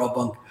publications are all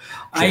bunk.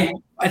 Sure.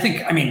 I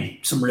think,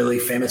 some really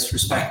famous,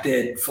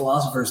 respected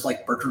philosophers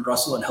like Bertrand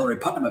Russell and Hilary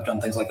Putnam have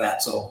done things like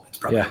that. So it's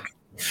probably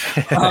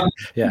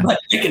yeah. But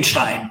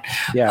Wittgenstein.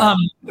 Yeah.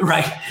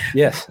 Right.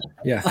 Yes.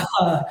 Yeah.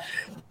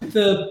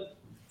 So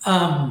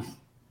I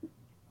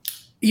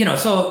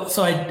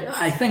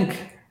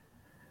think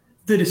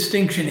the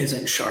distinction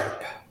isn't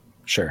sharp.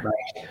 Sure.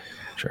 Right?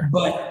 Sure.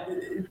 But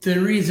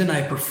the reason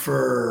I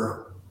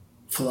prefer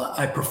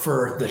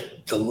the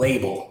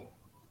label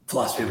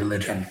philosophy of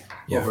religion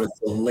over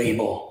the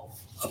label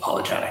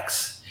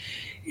apologetics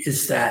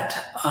is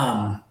that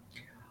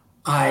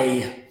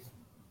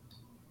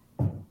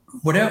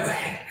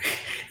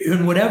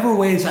in whatever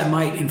ways I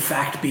might in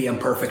fact be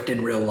imperfect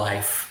in real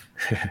life,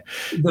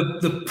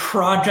 the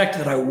project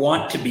that I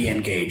want to be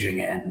engaging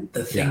in,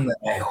 the thing that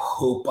I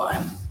hope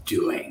I'm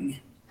doing,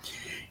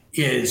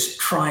 is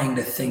trying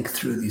to think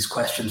through these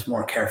questions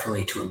more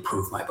carefully to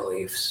improve my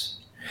beliefs.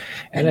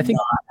 And I think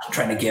not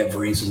trying to give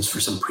reasons for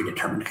some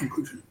predetermined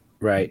conclusion.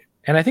 Right.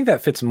 And I think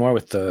that fits more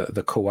with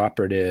the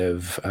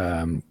cooperative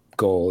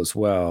goal as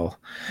well,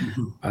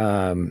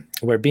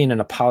 where being an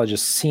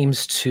apologist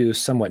seems to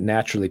somewhat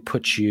naturally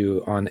put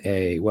you on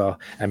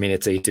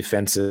it's a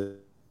defensive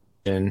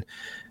in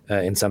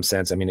some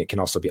sense. It can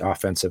also be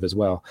offensive as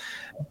well.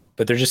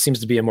 But there just seems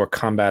to be a more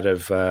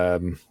combative, a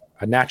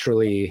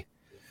natural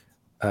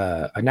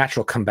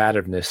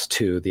combativeness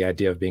to the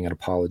idea of being an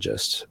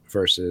apologist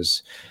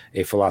versus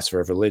a philosopher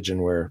of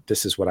religion, where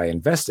this is what I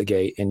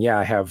investigate. And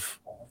I have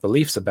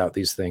beliefs about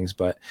these things,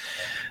 but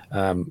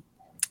one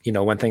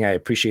thing I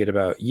appreciate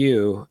about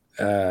you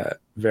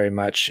very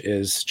much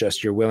is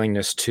just your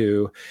willingness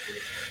to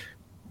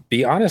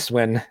be honest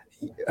when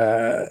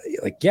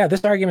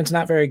this argument's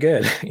not very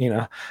good,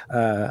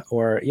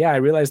 I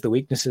realize the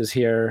weaknesses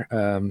here.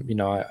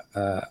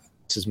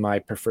 This is my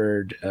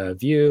preferred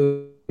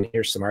view.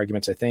 Here's some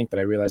arguments, I think, but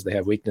I realize they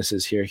have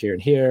weaknesses here, here,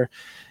 and here.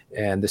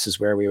 And this is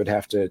where we would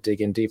have to dig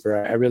in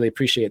deeper. I really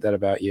appreciate that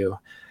about you.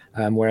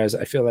 Whereas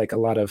I feel like a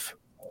lot of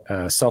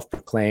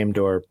self-proclaimed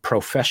or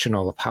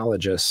professional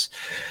apologists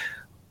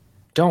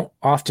don't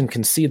often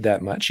concede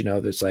that much.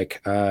 There's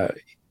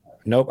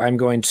nope, I'm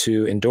going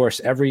to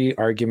endorse every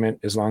argument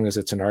as long as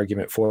it's an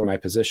argument for my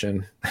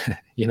position,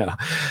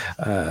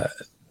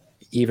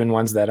 even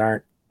ones that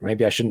aren't,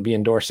 maybe I shouldn't be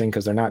endorsing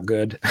because they're not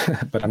good,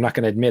 but I'm not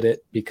going to admit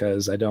it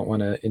because I don't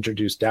want to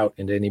introduce doubt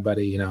into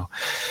anybody,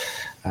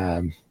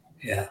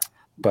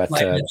 But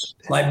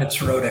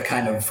Leibniz wrote a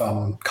kind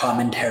of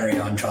commentary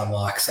on John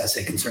Locke's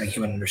essay concerning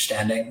human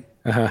understanding.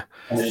 And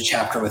there's a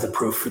chapter with a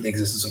proof for the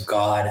existence of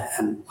God.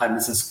 And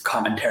Leibniz's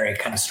commentary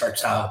kind of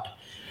starts out,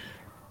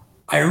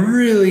 I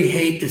really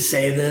hate to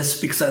say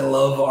this because I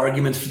love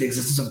arguments for the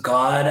existence of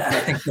God. And I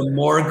think the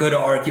more good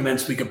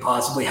arguments we could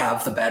possibly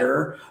have, the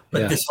better.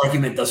 But this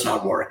argument does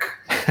not work.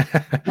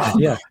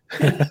 Yeah.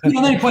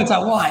 Then he points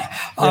out why.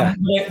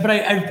 But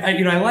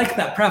I like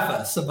that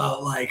preface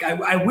about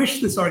I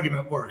wish this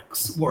argument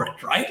worked,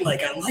 right? I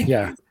like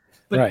it.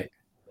 But, right.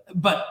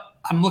 But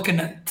I'm looking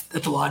at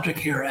the logic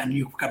here and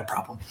you've got a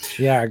problem.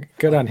 Yeah,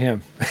 good on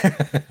him.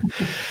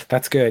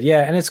 That's good.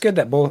 Yeah, and it's good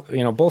that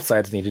both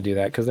sides need to do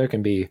that, because there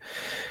can be,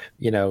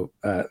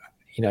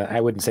 I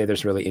wouldn't say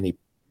there's really any,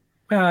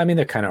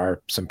 there kind of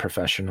are some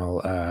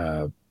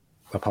professional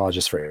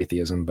apologists for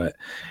atheism, but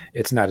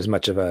it's not as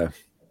much of a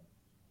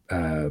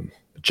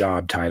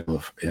job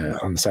title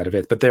on the side of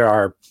it, but there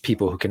are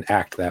people who can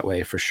act that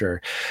way for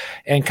sure.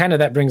 And kind of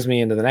that brings me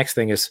into the next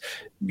thing is,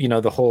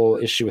 the whole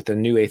issue with the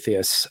new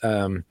atheists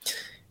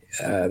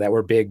that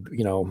were big,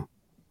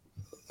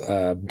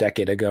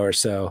 decade ago or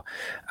so.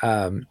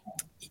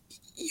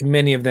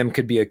 Many of them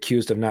could be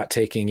accused of not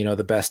taking,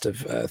 the best of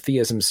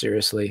theism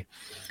seriously.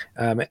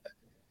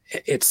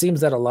 It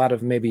seems that a lot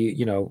of maybe,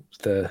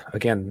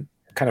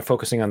 kind of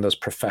focusing on those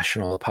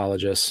professional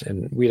apologists,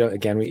 and we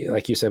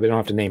like you said, we don't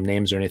have to name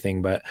names or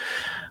anything, but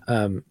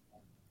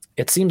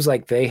it seems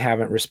like they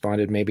haven't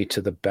responded maybe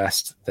to the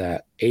best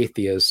that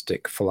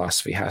atheistic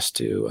philosophy has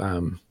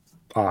to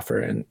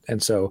offer.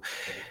 And so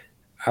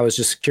I was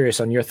just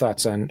curious on your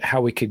thoughts on how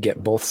we could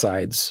get both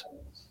sides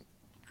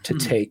to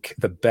take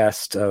the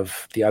best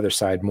of the other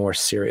side more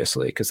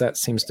seriously, because that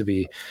seems to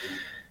be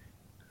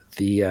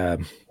we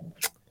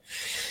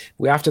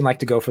often like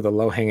to go for the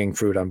low-hanging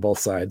fruit on both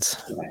sides.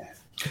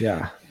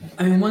 Yeah.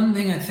 I mean, one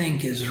thing I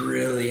think is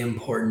really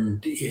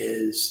important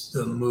is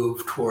the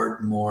move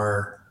toward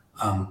more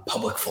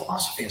public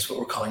philosophy is what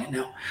we're calling it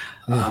now,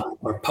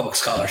 or public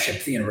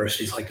scholarship, the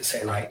universities like to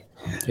say, right?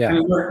 Yeah. I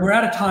mean, we're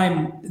at a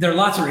time, there are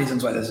lots of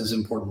reasons why this is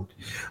important.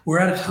 We're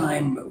at a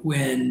time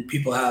when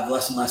people have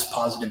less and less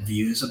positive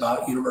views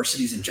about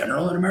universities in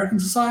general in American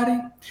society.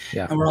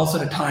 Yeah. And we're also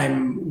at a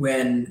time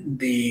when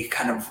the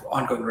kind of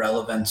ongoing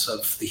relevance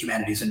of the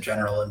humanities in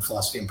general and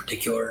philosophy in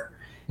particular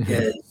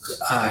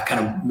is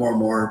kind of more and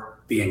more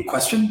being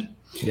questioned.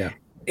 Yeah.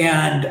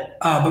 And,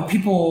 but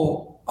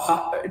people,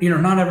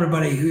 not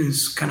everybody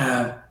who's kind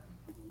of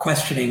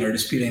questioning or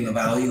disputing the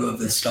value of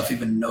this stuff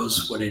even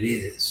knows what it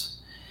is.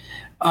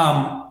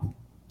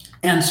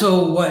 And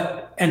so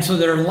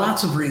there are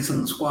lots of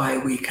reasons why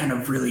we kind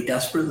of really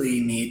desperately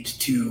need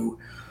to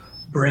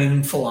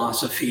bring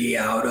philosophy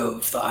out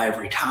of the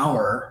ivory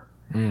tower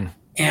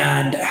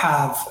and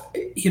have,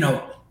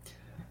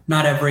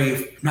 not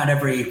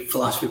every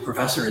philosophy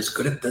professor is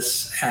good at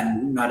this,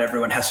 and not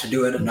everyone has to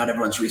do it, and not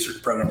everyone's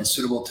research program is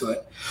suitable to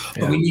it.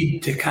 But we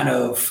need to kind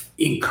of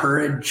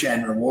encourage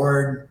and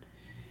reward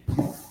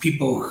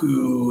people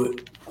who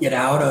get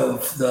out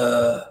of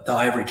the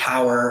ivory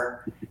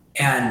tower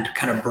and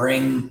kind of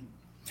bring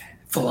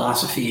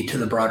philosophy to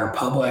the broader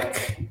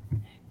public.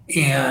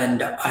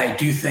 And I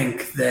do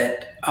think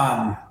that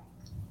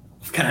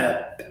kind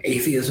of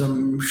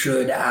atheism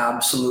should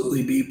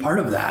absolutely be part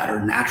of that,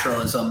 or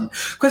naturalism.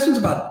 Questions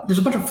about, there's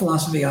a bunch of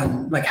philosophy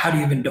on like, how do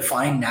you even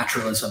define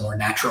naturalism or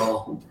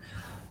natural,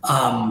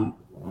 and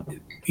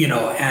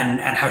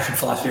how should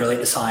philosophy relate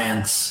to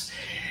science?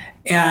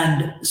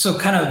 And so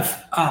kind of,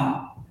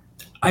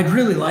 I'd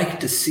really like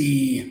to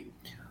see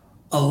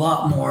a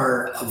lot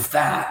more of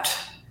that.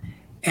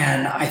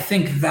 And I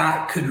think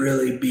that could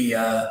really be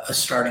a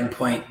starting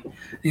point.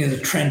 The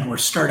trend we're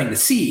starting to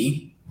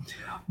see.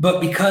 But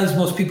because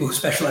most people who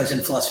specialize in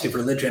philosophy of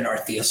religion are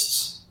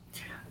theists,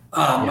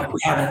 we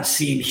haven't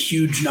seen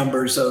huge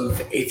numbers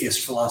of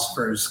atheist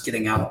philosophers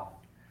getting out,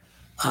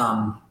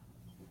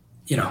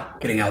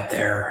 getting out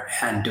there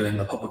and doing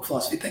the public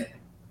philosophy thing.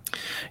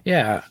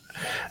 Yeah.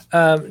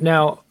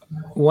 Now,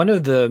 one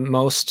of the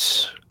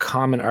most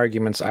common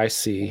arguments I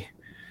see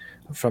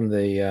from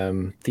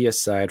the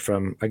theist side,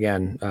 from,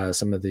 again,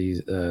 some of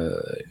these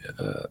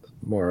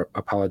more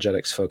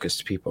apologetics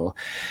focused people,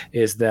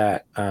 is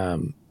that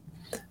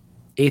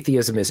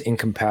atheism is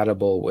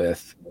incompatible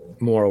with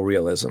moral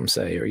realism,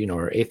 say,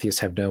 or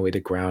atheists have no way to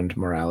ground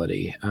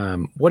morality.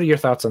 What are your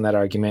thoughts on that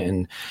argument?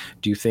 And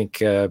do you think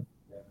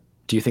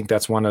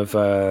that's one of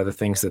the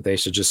things that they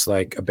should just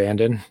like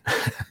abandon?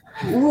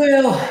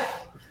 Well,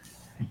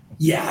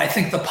 yeah, I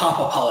think the pop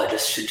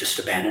apologists should just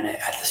abandon it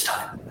at this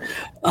time.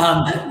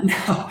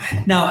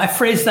 Now, I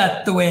phrase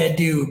that the way I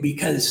do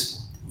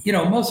because,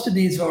 most of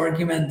these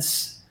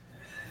arguments,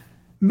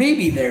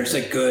 maybe there's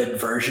a good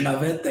version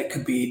of it that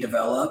could be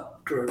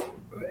developed, or,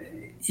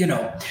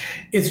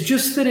 it's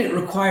just that it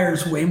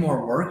requires way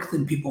more work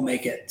than people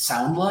make it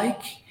sound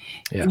like.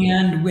 Yeah.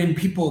 And when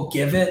people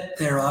give it,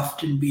 they're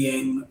often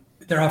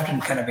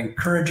kind of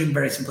encouraging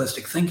very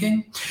simplistic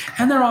thinking,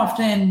 and they're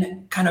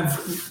often kind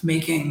of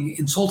making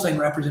insulting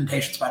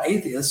representations about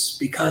atheists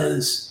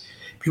because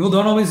people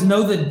don't always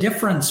know the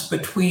difference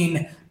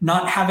between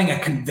not having a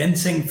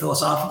convincing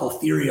philosophical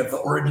theory of the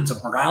origins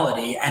of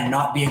morality and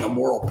not being a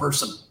moral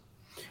person,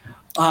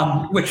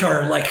 which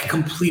are like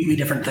completely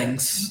different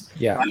things.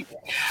 Yeah. Right?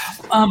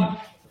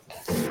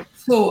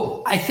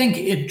 So I think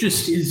it's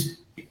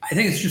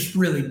just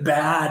really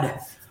bad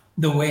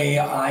the way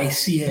I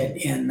see it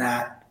in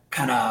that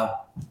kind of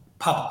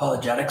pop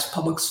apologetics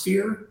public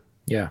sphere.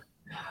 Yeah.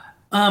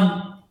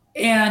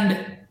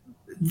 And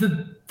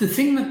the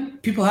thing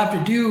that people have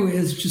to do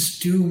is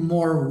just do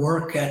more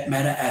work at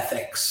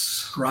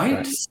metaethics,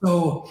 right?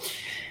 So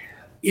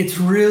it's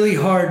really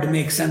hard to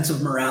make sense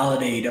of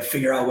morality, to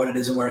figure out what it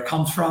is and where it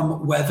comes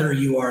from, whether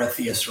you are a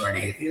theist or an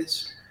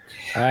atheist.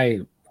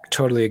 I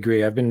totally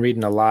agree. I've been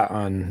reading a lot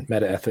on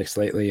metaethics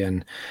lately,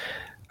 and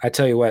I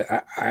tell you what,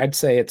 I'd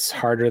say it's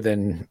harder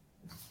than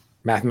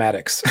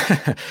mathematics.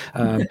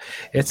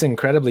 It's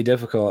incredibly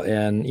difficult,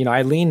 and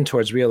I lean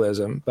towards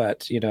realism,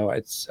 but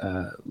it's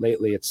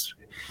lately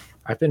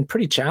I've been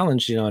pretty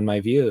challenged, in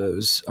my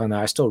views on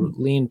that. I still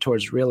lean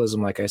towards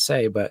realism, like I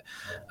say, but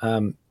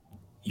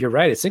you're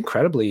right. It's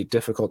incredibly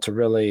difficult to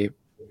really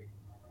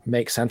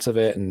make sense of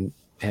it and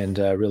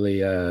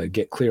really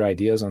get clear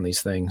ideas on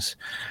these things.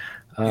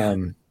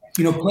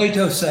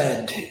 Plato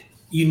said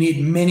you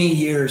need many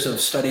years of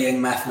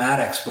studying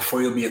mathematics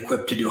before you'll be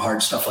equipped to do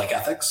hard stuff like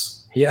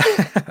ethics. Yeah,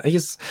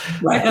 he's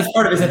right. That's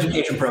part of his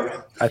education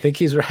program. I think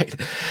he's right.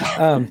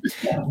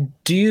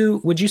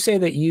 Would you say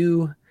that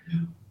you,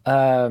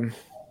 do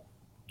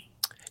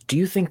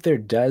you think there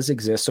does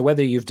exist? So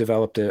whether you've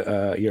developed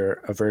a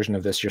version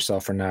of this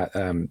yourself or not,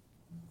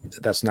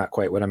 that's not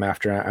quite what I'm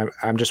after.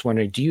 I'm just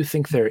wondering, do you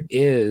think there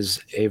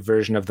is a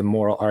version of the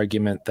moral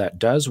argument that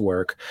does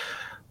work?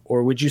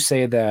 Or would you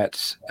say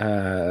that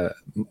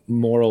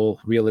moral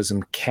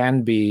realism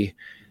can be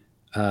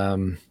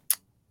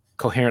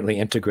coherently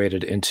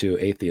integrated into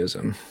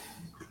atheism?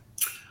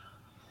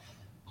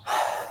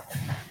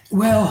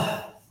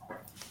 Well,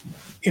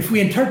 if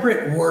we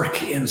interpret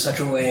work in such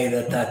a way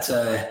that that's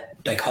a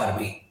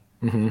dichotomy,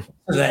 so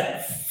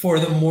that for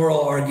the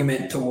moral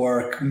argument to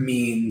work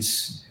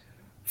means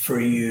for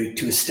you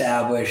to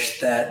establish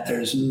that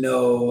there's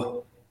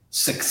no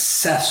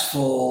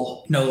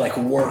successful,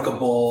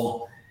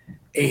 workable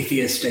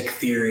atheistic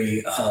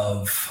theory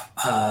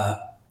to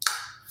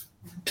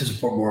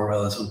support moral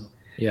realism.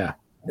 Yeah.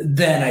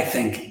 Then I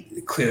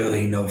think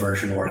clearly no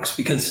version works,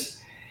 because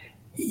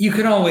you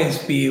can always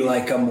be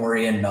like a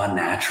Morean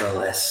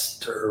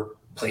non-naturalist or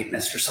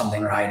Platonist or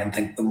something, right? And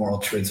think the moral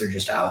truths are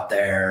just out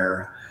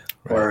there,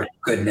 right, or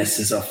goodness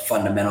is a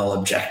fundamental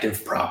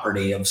objective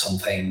property of some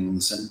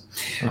things.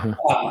 And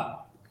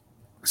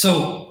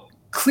so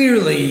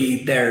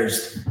clearly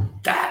there's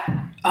that.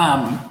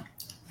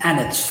 And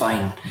it's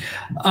fine.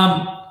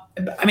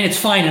 It's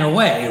fine in a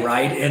way,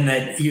 right? In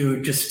that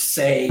you just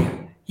say,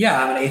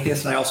 yeah, I'm an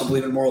atheist and I also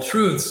believe in moral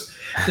truths.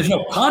 There's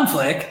no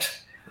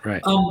conflict.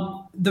 Right.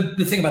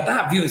 The thing about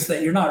that view is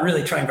that you're not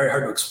really trying very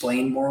hard to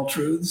explain moral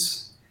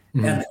truths.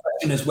 Mm-hmm. And the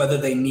question is whether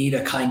they need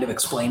a kind of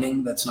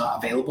explaining that's not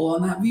available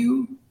on that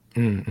view.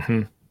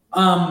 Mm-hmm.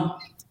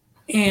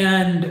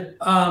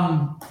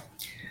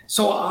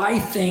 So I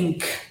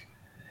think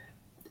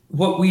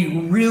what we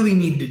really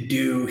need to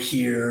do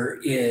here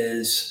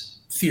is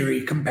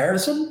theory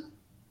comparison.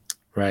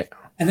 Right.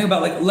 And think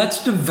about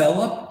let's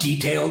develop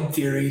detailed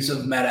theories of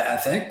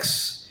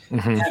metaethics.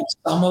 Mm-hmm. And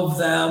some of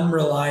them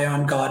rely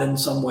on God in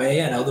some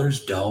way and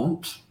others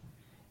don't.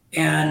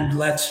 And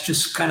let's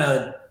just kind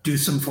of do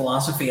some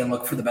philosophy and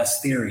look for the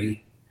best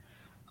theory.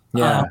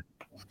 Yeah.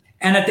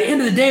 And at the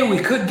end of the day, we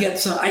could get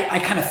some, I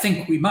kind of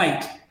think we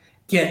might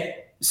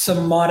get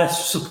some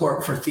modest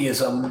support for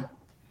theism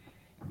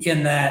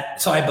in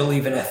that. So I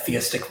believe in a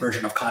theistic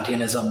version of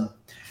Kantianism.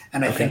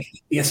 And I think the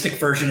theistic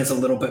version is a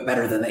little bit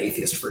better than the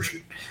atheist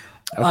version.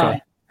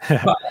 Okay.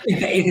 But I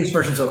think the atheist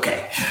version is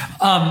okay.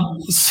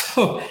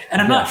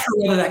 And I'm not sure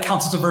whether that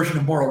counts as a version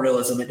of moral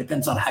realism. It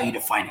depends on how you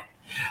define it.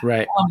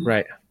 Right.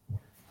 Right.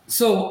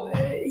 So,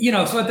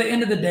 so at the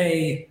end of the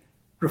day,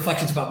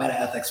 reflections about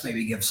metaethics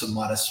maybe give some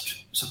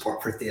modest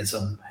support for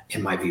theism,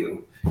 in my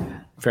view.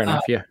 Fair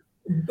enough. Yeah.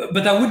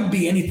 But that wouldn't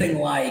be anything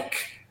like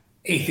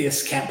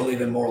atheists can't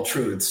believe in moral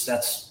truths.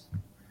 That's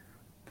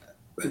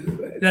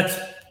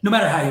no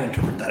matter how you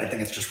interpret that, I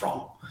think it's just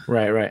wrong.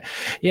 Right.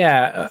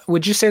 Yeah.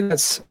 Would you say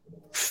that's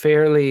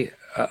fairly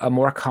a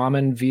more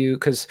common view?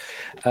 Because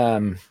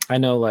I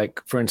know,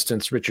 for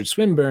instance, Richard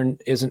Swinburne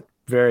isn't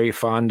very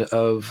fond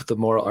of the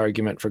moral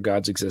argument for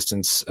God's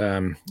existence.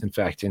 In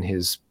fact, in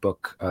his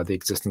book, The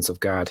Existence of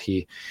God,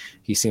 he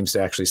seems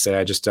to actually say,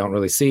 I just don't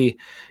really see,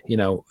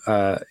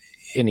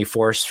 any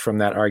force from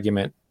that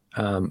argument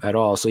at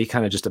all. So he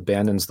kind of just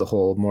abandons the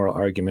whole moral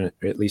argument,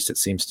 at least it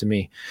seems to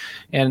me.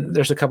 And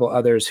there's a couple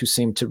others who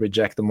seem to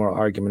reject the moral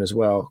argument as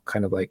well,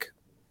 kind of like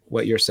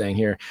what you're saying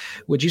here.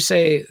 Would you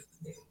say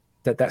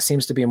that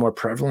seems to be a more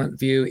prevalent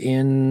view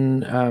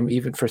in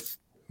even for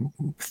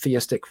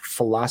theistic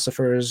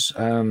philosophers?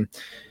 Kind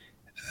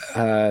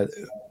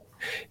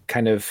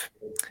of,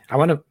 I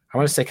want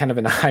to say kind of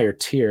in a higher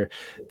tier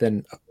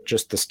than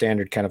just the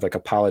standard kind of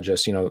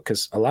apologist,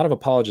 because a lot of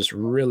apologists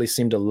really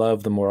seem to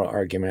love the moral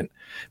argument,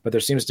 but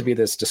there seems to be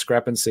this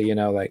discrepancy,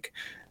 a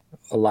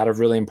lot of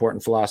really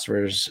important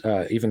philosophers,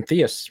 even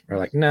theists, are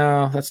like,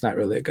 no, that's not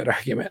really a good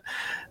argument.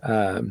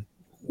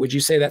 Would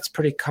you say that's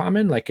pretty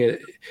common?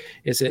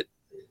 Is it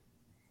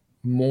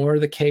more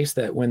the case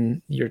that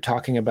when you're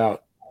talking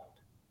about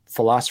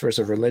philosophers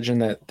of religion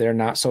that they're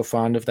not so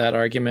fond of that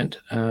argument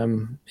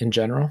in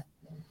general?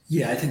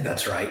 Yeah, I think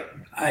that's right.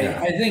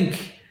 I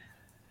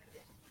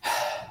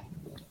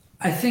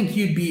think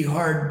you'd be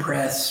hard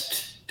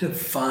pressed to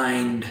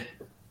find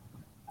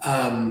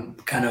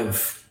kind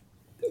of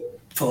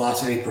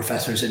philosophy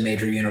professors in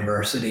major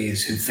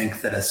universities who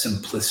think that a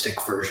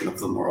simplistic version of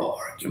the moral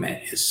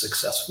argument is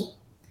successful.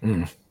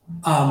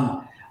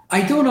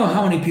 I don't know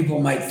how many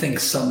people might think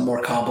some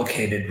more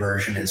complicated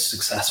version is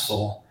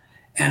successful.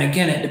 And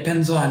again, it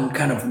depends on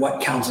kind of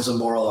what counts as a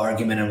moral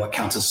argument and what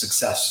counts as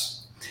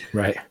success.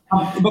 Right.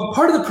 But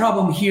part of the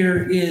problem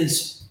here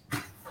is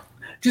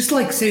just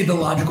like, say, the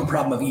logical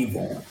problem of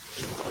evil.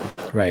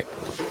 Right.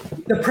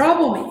 The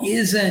problem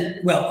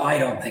isn't, well, I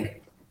don't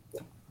think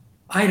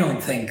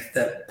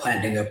that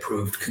Plantinga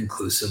proved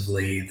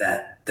conclusively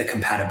that the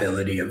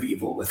compatibility of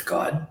evil with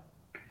God.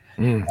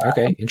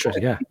 Okay,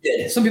 interesting. Yeah. He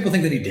did. Some people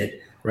think that he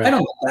did. Right. I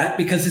don't know that,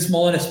 because this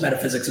Molinist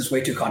metaphysics is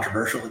way too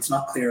controversial. It's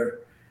not clear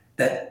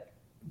that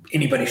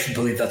anybody should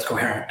believe that's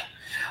coherent.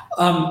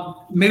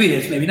 Maybe it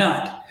is, maybe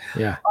not.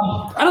 Yeah.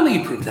 I don't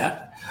think he proved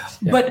that.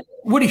 Yeah. But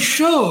what he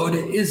showed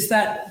is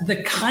that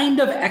the kind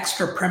of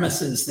extra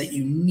premises that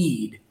you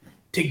need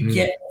to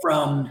get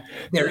from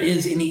there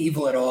is any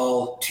evil at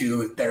all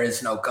to there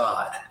is no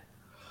God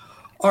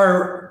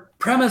are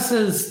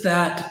premises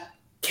that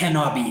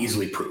cannot be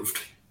easily proved.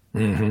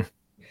 Mm-hmm.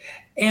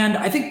 And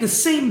I think the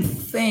same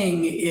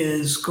thing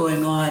is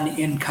going on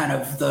in kind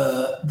of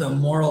the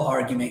moral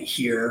argument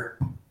here,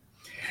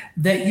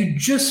 that you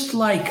just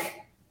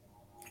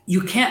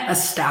you can't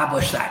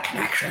establish that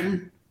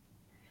connection.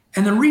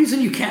 And the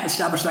reason you can't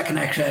establish that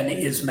connection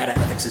is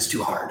metaethics is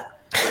too hard.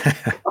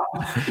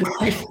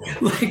 Right?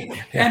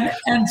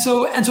 And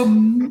so,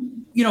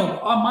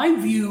 on my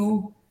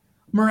view,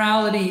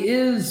 morality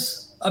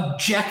is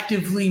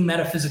objectively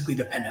metaphysically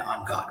dependent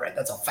on God, right?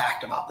 That's a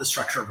fact about the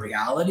structure of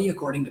reality,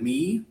 according to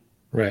me.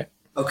 Right.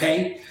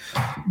 Okay.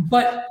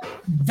 But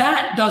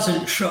that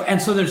doesn't show. And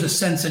so there's a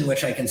sense in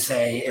which I can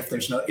say if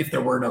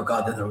there were no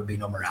God, then there would be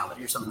no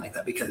morality or something like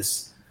that,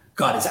 because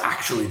God is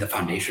actually the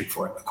foundation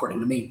for it, according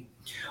to me.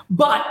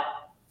 But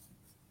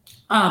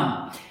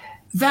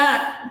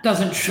that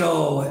doesn't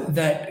show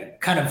that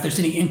kind of there's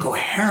any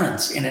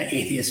incoherence in an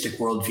atheistic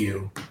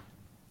worldview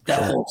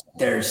that holds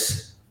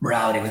there's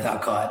morality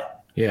without God.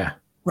 Yeah.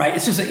 Right.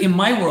 It's just that in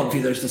my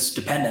worldview, there's this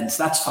dependence.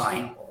 That's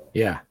fine.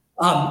 Yeah.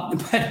 But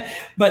that,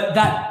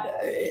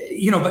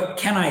 but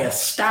can I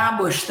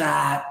establish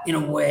that in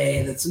a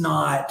way that's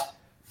not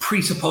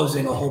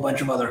presupposing a whole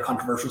bunch of other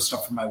controversial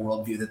stuff from my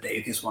worldview that the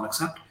atheists won't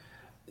accept?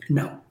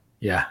 No.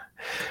 Yeah.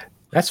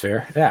 That's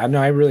fair. Yeah,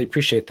 no, I really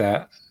appreciate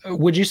that.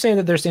 Would you say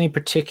that there's any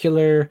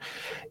particular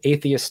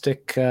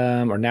atheistic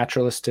or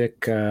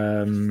naturalistic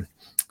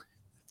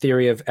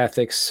theory of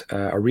ethics,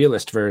 a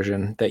realist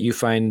version that you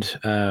find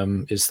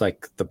is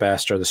like the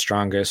best or the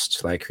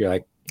strongest? Like you're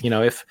like,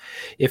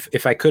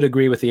 if I could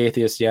agree with the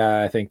atheist,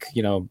 yeah, I think,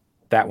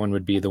 that one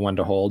would be the one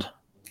to hold.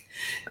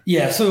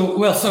 Yeah. So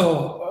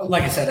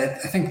like I said,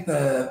 I think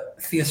the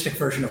theistic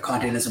version of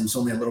Kantianism is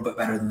only a little bit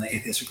better than the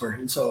atheistic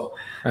version. So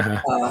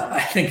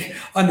I think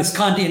on this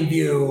Kantian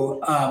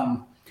view,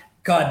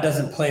 God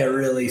doesn't play a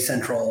really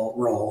central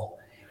role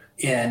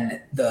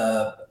in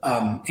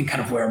in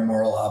kind of where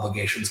moral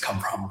obligations come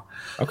from.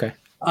 Okay.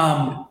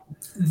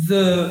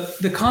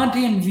 The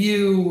Kantian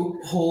view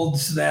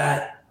holds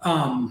that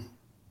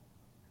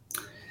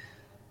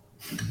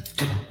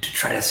to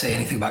try to say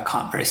anything about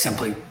Kant very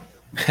simply.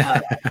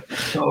 But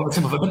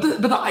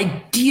the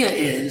idea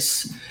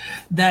is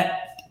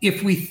that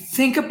if we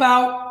think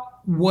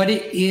about what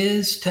it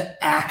is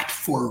to act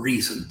for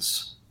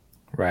reasons,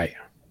 right,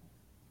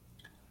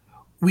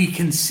 we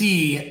can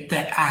see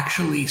that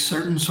actually a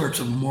certain sort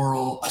of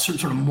moral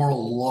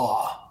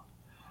law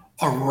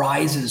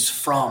arises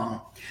from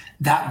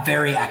that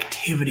very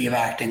activity of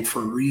acting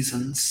for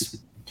reasons,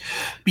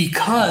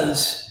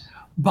 because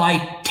by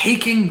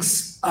taking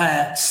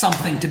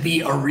something to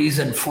be a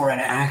reason for an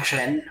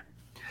action,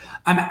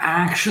 I'm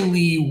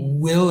actually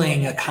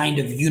willing a kind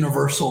of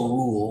universal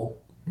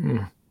rule.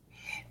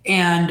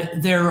 And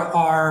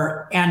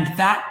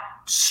that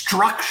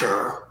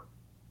structure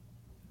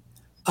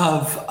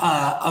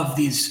of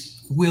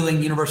these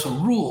willing universal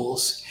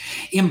rules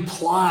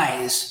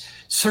implies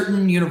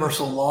certain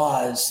universal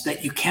laws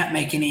that you can't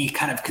make any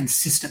kind of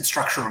consistent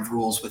structure of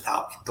rules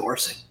without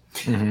endorsing.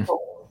 Mm-hmm. So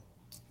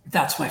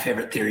that's my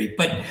favorite theory.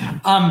 But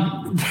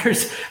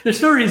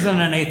there's no reason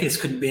an atheist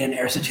couldn't be an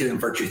Aristotelian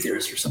virtue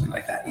theorist or something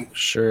like that either.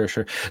 Sure.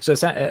 So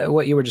it's not,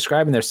 what you were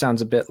describing there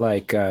sounds a bit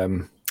like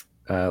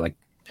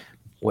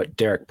what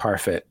Derek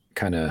Parfit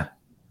kind of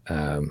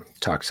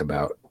talks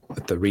about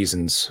with the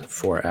reasons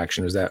for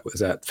action. Is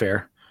that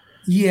fair?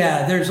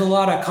 Yeah, there's a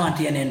lot of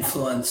Kantian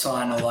influence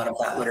on a lot of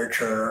that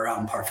literature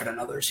around Parfit and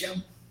others.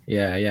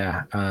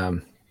 Yeah.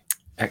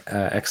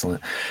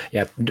 Excellent.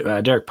 Yeah,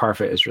 Derek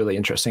Parfit is really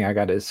interesting. I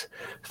got his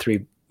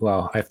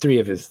I have three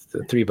of his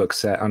 3 books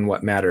set on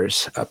what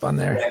matters up on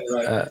there.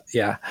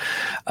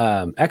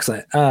 Right.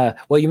 Excellent.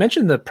 Well, you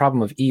mentioned the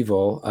problem of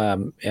evil,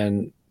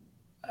 and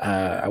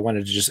I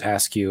wanted to just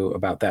ask you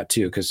about that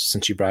too, because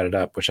since you brought it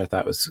up, which I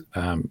thought was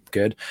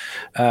good.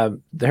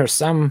 There are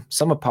some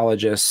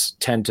apologists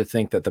tend to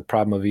think that the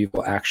problem of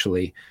evil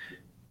actually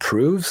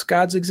proves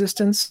God's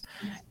existence,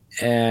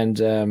 and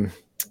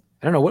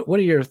I don't know. What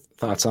are your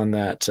thoughts on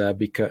that?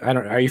 Because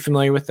are you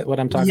familiar with what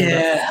I'm talking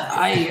about? Yeah,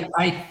 I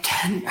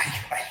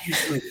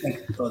usually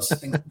think those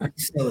things are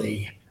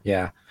silly.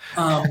 Yeah.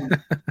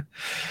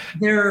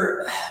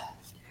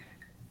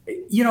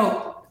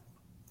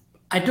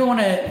 I don't want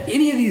to,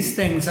 any of these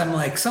things, I'm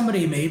like,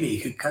 somebody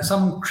maybe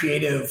some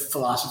creative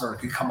philosopher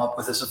could come up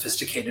with a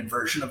sophisticated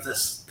version of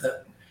this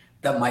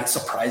that might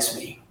surprise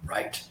me,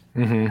 right?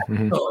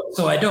 Mm-hmm.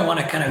 So I don't want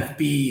to kind of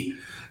be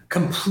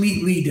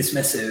completely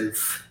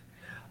dismissive.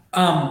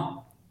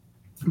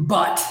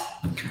 But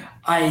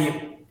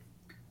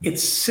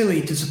it's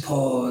silly to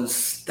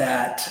suppose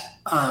that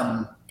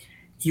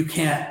you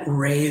can't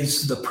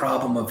raise the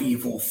problem of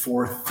evil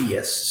for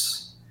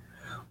theists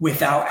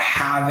without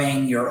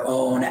having your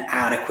own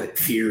adequate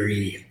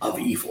theory of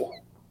evil.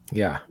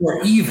 Yeah.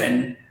 Or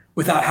even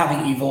without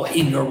having evil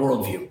in your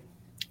worldview.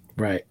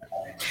 Right.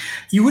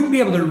 You wouldn't be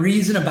able to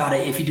reason about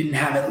it if you didn't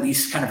have at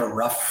least kind of a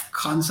rough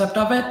concept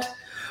of it.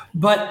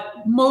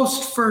 But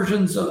most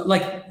versions of,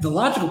 like, the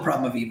logical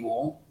problem of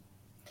evil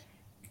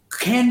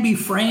can be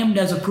framed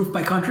as a proof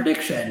by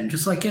contradiction,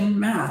 just like in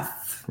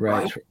math.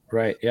 Right.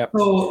 Yep.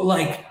 So,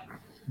 like,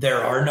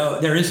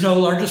 there is no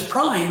largest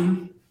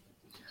prime,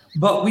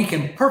 but we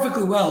can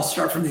perfectly well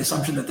start from the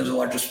assumption that there's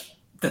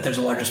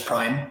a largest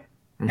prime,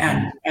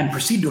 and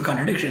proceed to a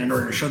contradiction in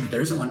order to show that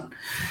there isn't one.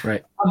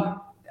 Right.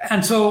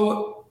 And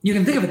so you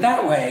can think of it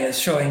that way, as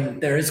showing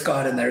there is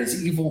God and there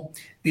is evil.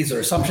 These are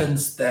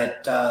assumptions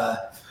that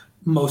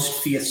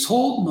most theists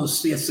hold.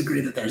 Most theists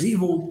agree that there's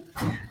evil.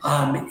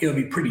 It would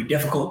be pretty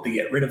difficult to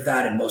get rid of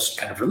that in most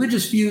kind of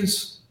religious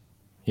views.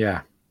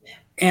 Yeah.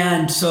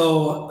 And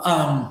so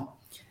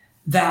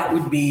that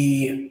would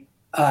be,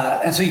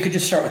 and so you could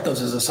just start with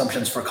those as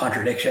assumptions for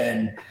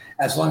contradiction,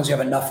 as long as you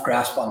have enough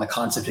grasp on the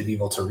concept of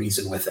evil to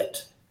reason with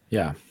it.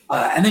 Yeah.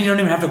 And then you don't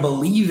even have to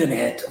believe in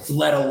it,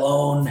 let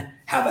alone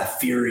have a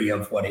theory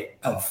of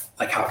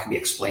how it can be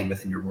explained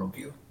within your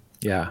worldview.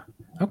 Yeah.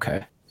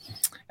 Okay.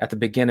 At the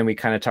beginning, we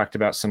kind of talked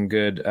about some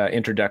good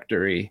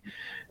introductory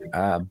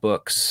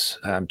books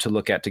to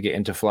look at to get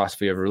into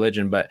philosophy of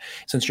religion. But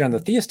since you're on the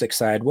theistic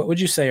side, what would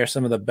you say are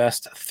some of the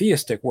best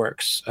theistic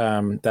works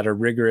that are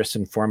rigorous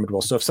and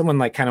formidable? So if someone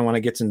kind of want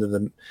to get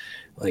into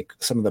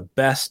some of the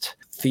best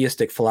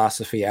theistic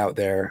philosophy out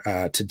there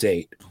to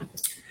date.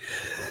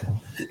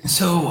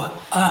 So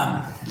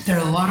there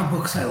are a lot of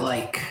books I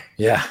like.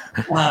 Yeah.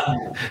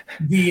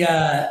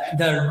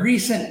 The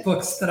recent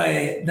books that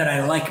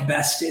I like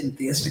best in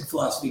theistic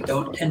philosophy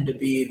don't tend to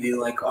be the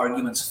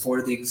arguments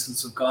for the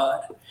existence of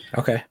God.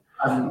 Okay.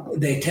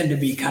 They tend to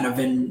be kind of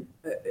in,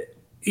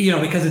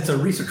 because it's a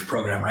research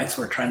program, right?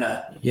 So we're trying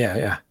to.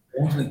 Yeah.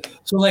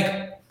 So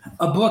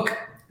a book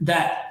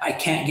that I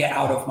can't get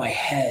out of my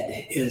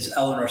head is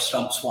Eleanor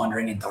Stump's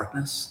Wandering in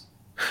Darkness.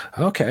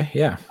 Okay.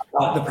 Yeah.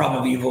 The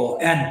problem of evil.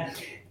 And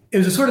it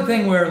was the sort of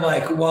thing where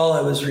while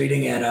I was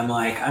reading it, I'm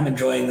I'm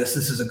enjoying this.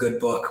 This is a good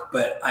book.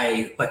 But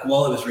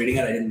while I was reading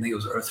it, I didn't think it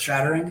was earth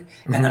shattering.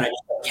 Mm-hmm. And then I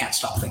just can't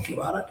stop thinking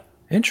about it.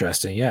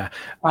 Interesting. Yeah.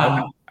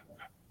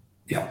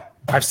 Yeah.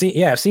 I've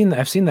seen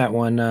that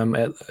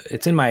one.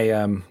 It's in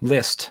my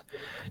list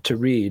to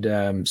read.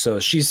 So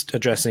she's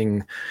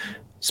addressing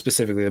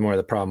specifically more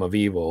the problem of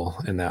evil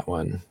in that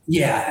one.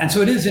 Yeah. And so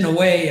it is in a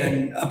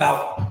way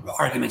about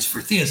arguments for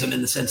theism,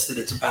 in the sense that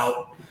it's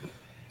about,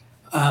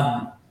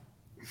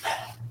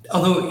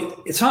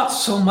 although it's not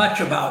so much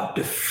about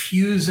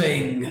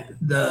diffusing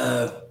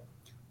the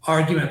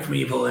argument from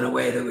evil in a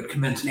way that would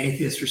convince an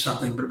atheist or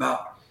something, but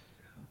about,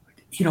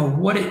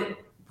 what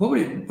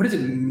does it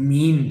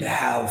mean to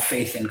have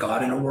faith in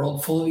God in a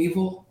world full of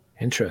evil?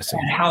 Interesting.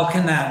 And how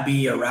can that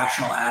be a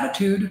rational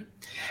attitude?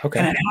 Okay.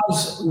 And it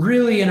has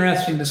really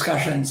interesting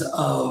discussions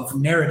of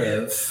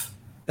narrative.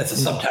 That's a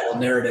subtitle,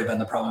 Narrative and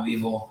the Problem of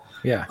Evil.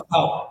 Yeah.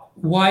 About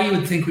why you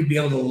would think we'd be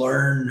able to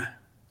learn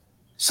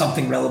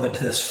something relevant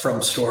to this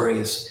from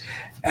stories.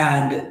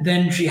 And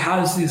then she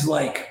has these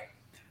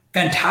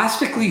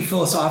fantastically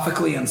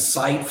philosophically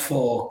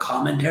insightful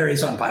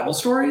commentaries on Bible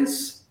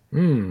stories.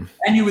 And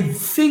you would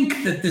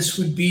think that this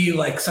would be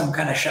some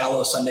kind of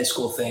shallow Sunday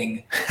school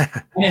thing.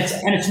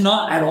 and it's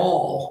not at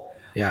all.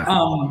 Yeah.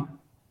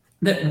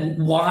 That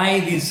why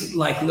these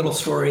little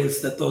stories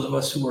that those of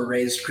us who were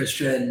raised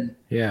Christian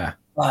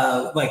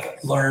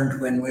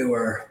learned when we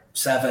were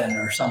 7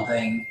 or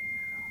something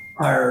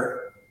are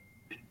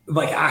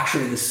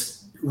actually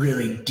this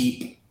really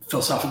deep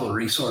philosophical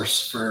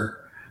resource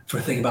for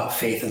thinking about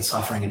faith and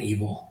suffering and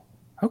evil.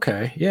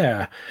 Okay.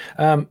 Yeah.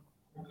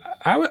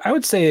 I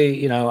would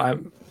say,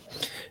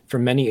 for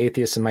many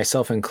atheists and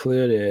myself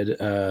included,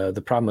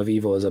 the problem of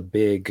evil is a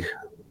big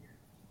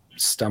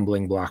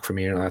stumbling block for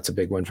me. That's a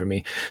big one for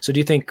me. So do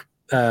you think,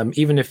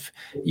 even if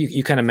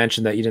you kind of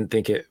mentioned that you didn't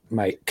think it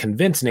might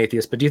convince an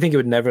atheist, but do you think it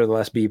would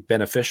nevertheless be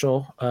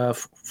beneficial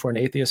for an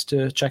atheist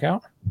to check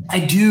out?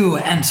 I do.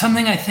 And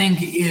something I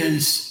think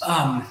is,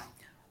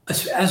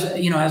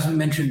 as we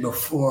mentioned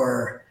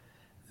before,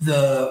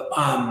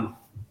 the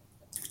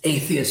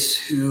atheists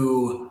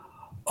who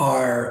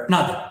are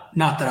not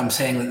that I'm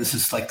saying that this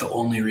is the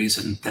only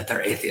reason that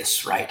they're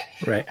atheists, right?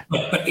 Right.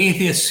 But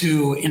atheists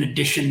who, in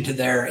addition to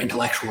their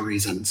intellectual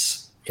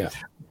reasons,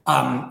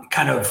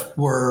 kind of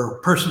were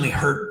personally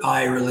hurt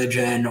by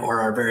religion or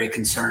are very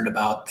concerned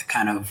about the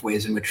kind of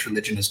ways in which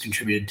religion has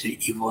contributed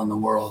to evil in the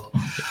world.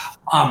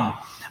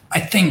 I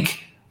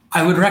think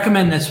I would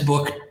recommend this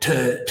book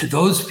to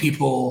those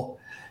people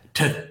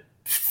to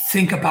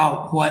think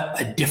about what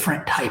a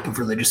different type of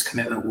religious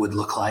commitment would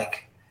look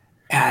like,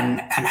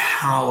 and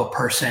how a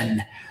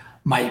person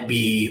might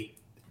be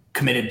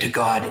committed to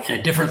God in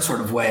a different sort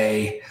of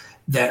way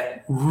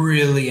that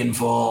really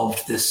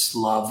involved this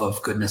love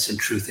of goodness and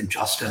truth and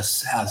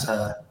justice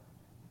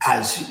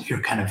as your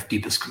kind of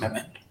deepest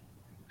commitment.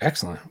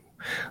 Excellent.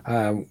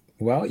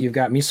 Well, you've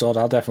got me sold.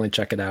 I'll definitely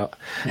check it out.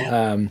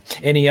 Yeah.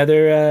 Any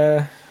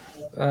other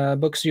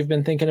books you've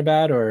been thinking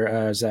about,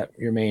 or is that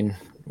your main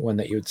one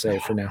that you would say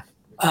for now?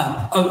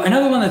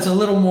 Another one that's a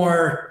little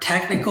more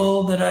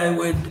technical that I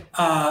would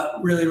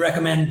really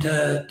recommend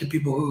to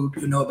people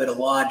who know a bit of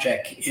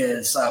logic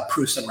is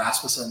Proust and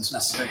Rasmussen's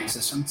Necessary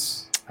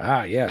Existence.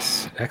 Ah,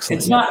 yes. Excellent.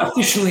 It's not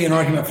officially an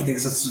argument for the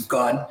existence of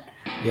God,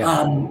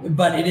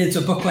 but it is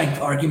a book-length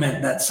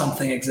argument that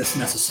something exists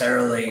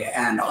necessarily,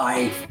 and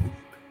I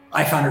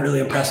found it really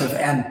impressive.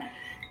 And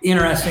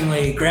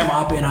interestingly, Graham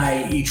Oppy and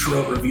I each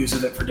wrote reviews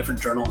of it for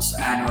different journals,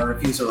 and our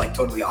reviews are like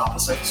totally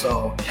opposite.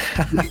 So,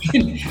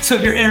 so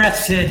if you're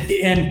interested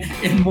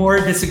in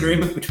more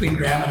disagreement between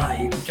Graham and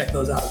I, you can check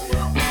those out as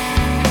well.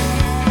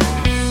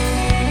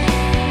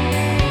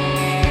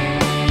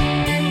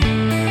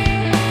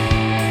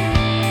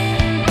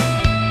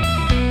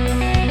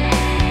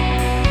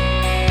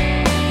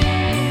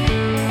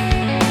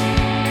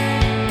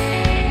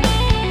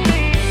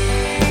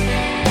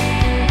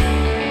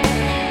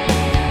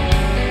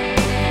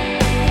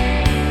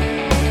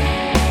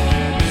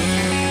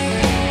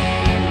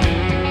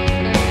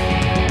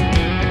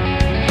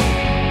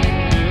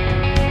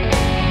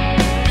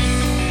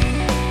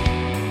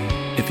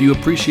 If you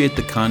appreciate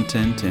the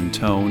content and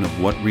tone of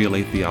what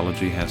Relay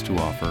Theology has to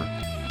offer,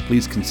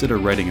 please consider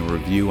writing a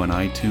review on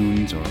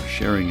iTunes or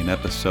sharing an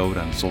episode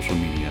on social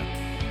media.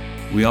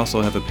 We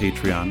also have a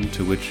Patreon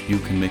to which you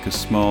can make a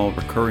small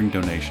recurring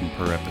donation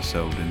per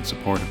episode in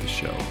support of the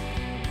show.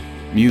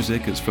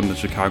 Music is from the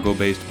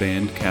Chicago-based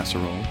band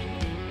Casserole.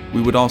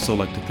 We would also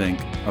like to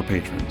thank our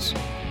patrons: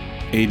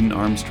 Aiden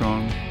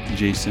Armstrong,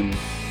 Jason,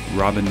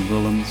 Robin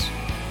Willems,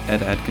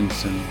 Ed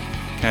Atkinson,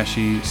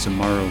 Kashi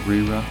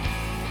Samaro-Rira,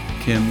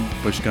 Kim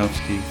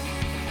Bushkowski,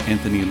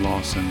 Anthony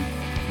Lawson,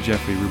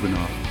 Jeffrey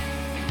Rubinoff,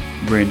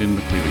 Brandon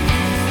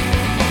McCleary.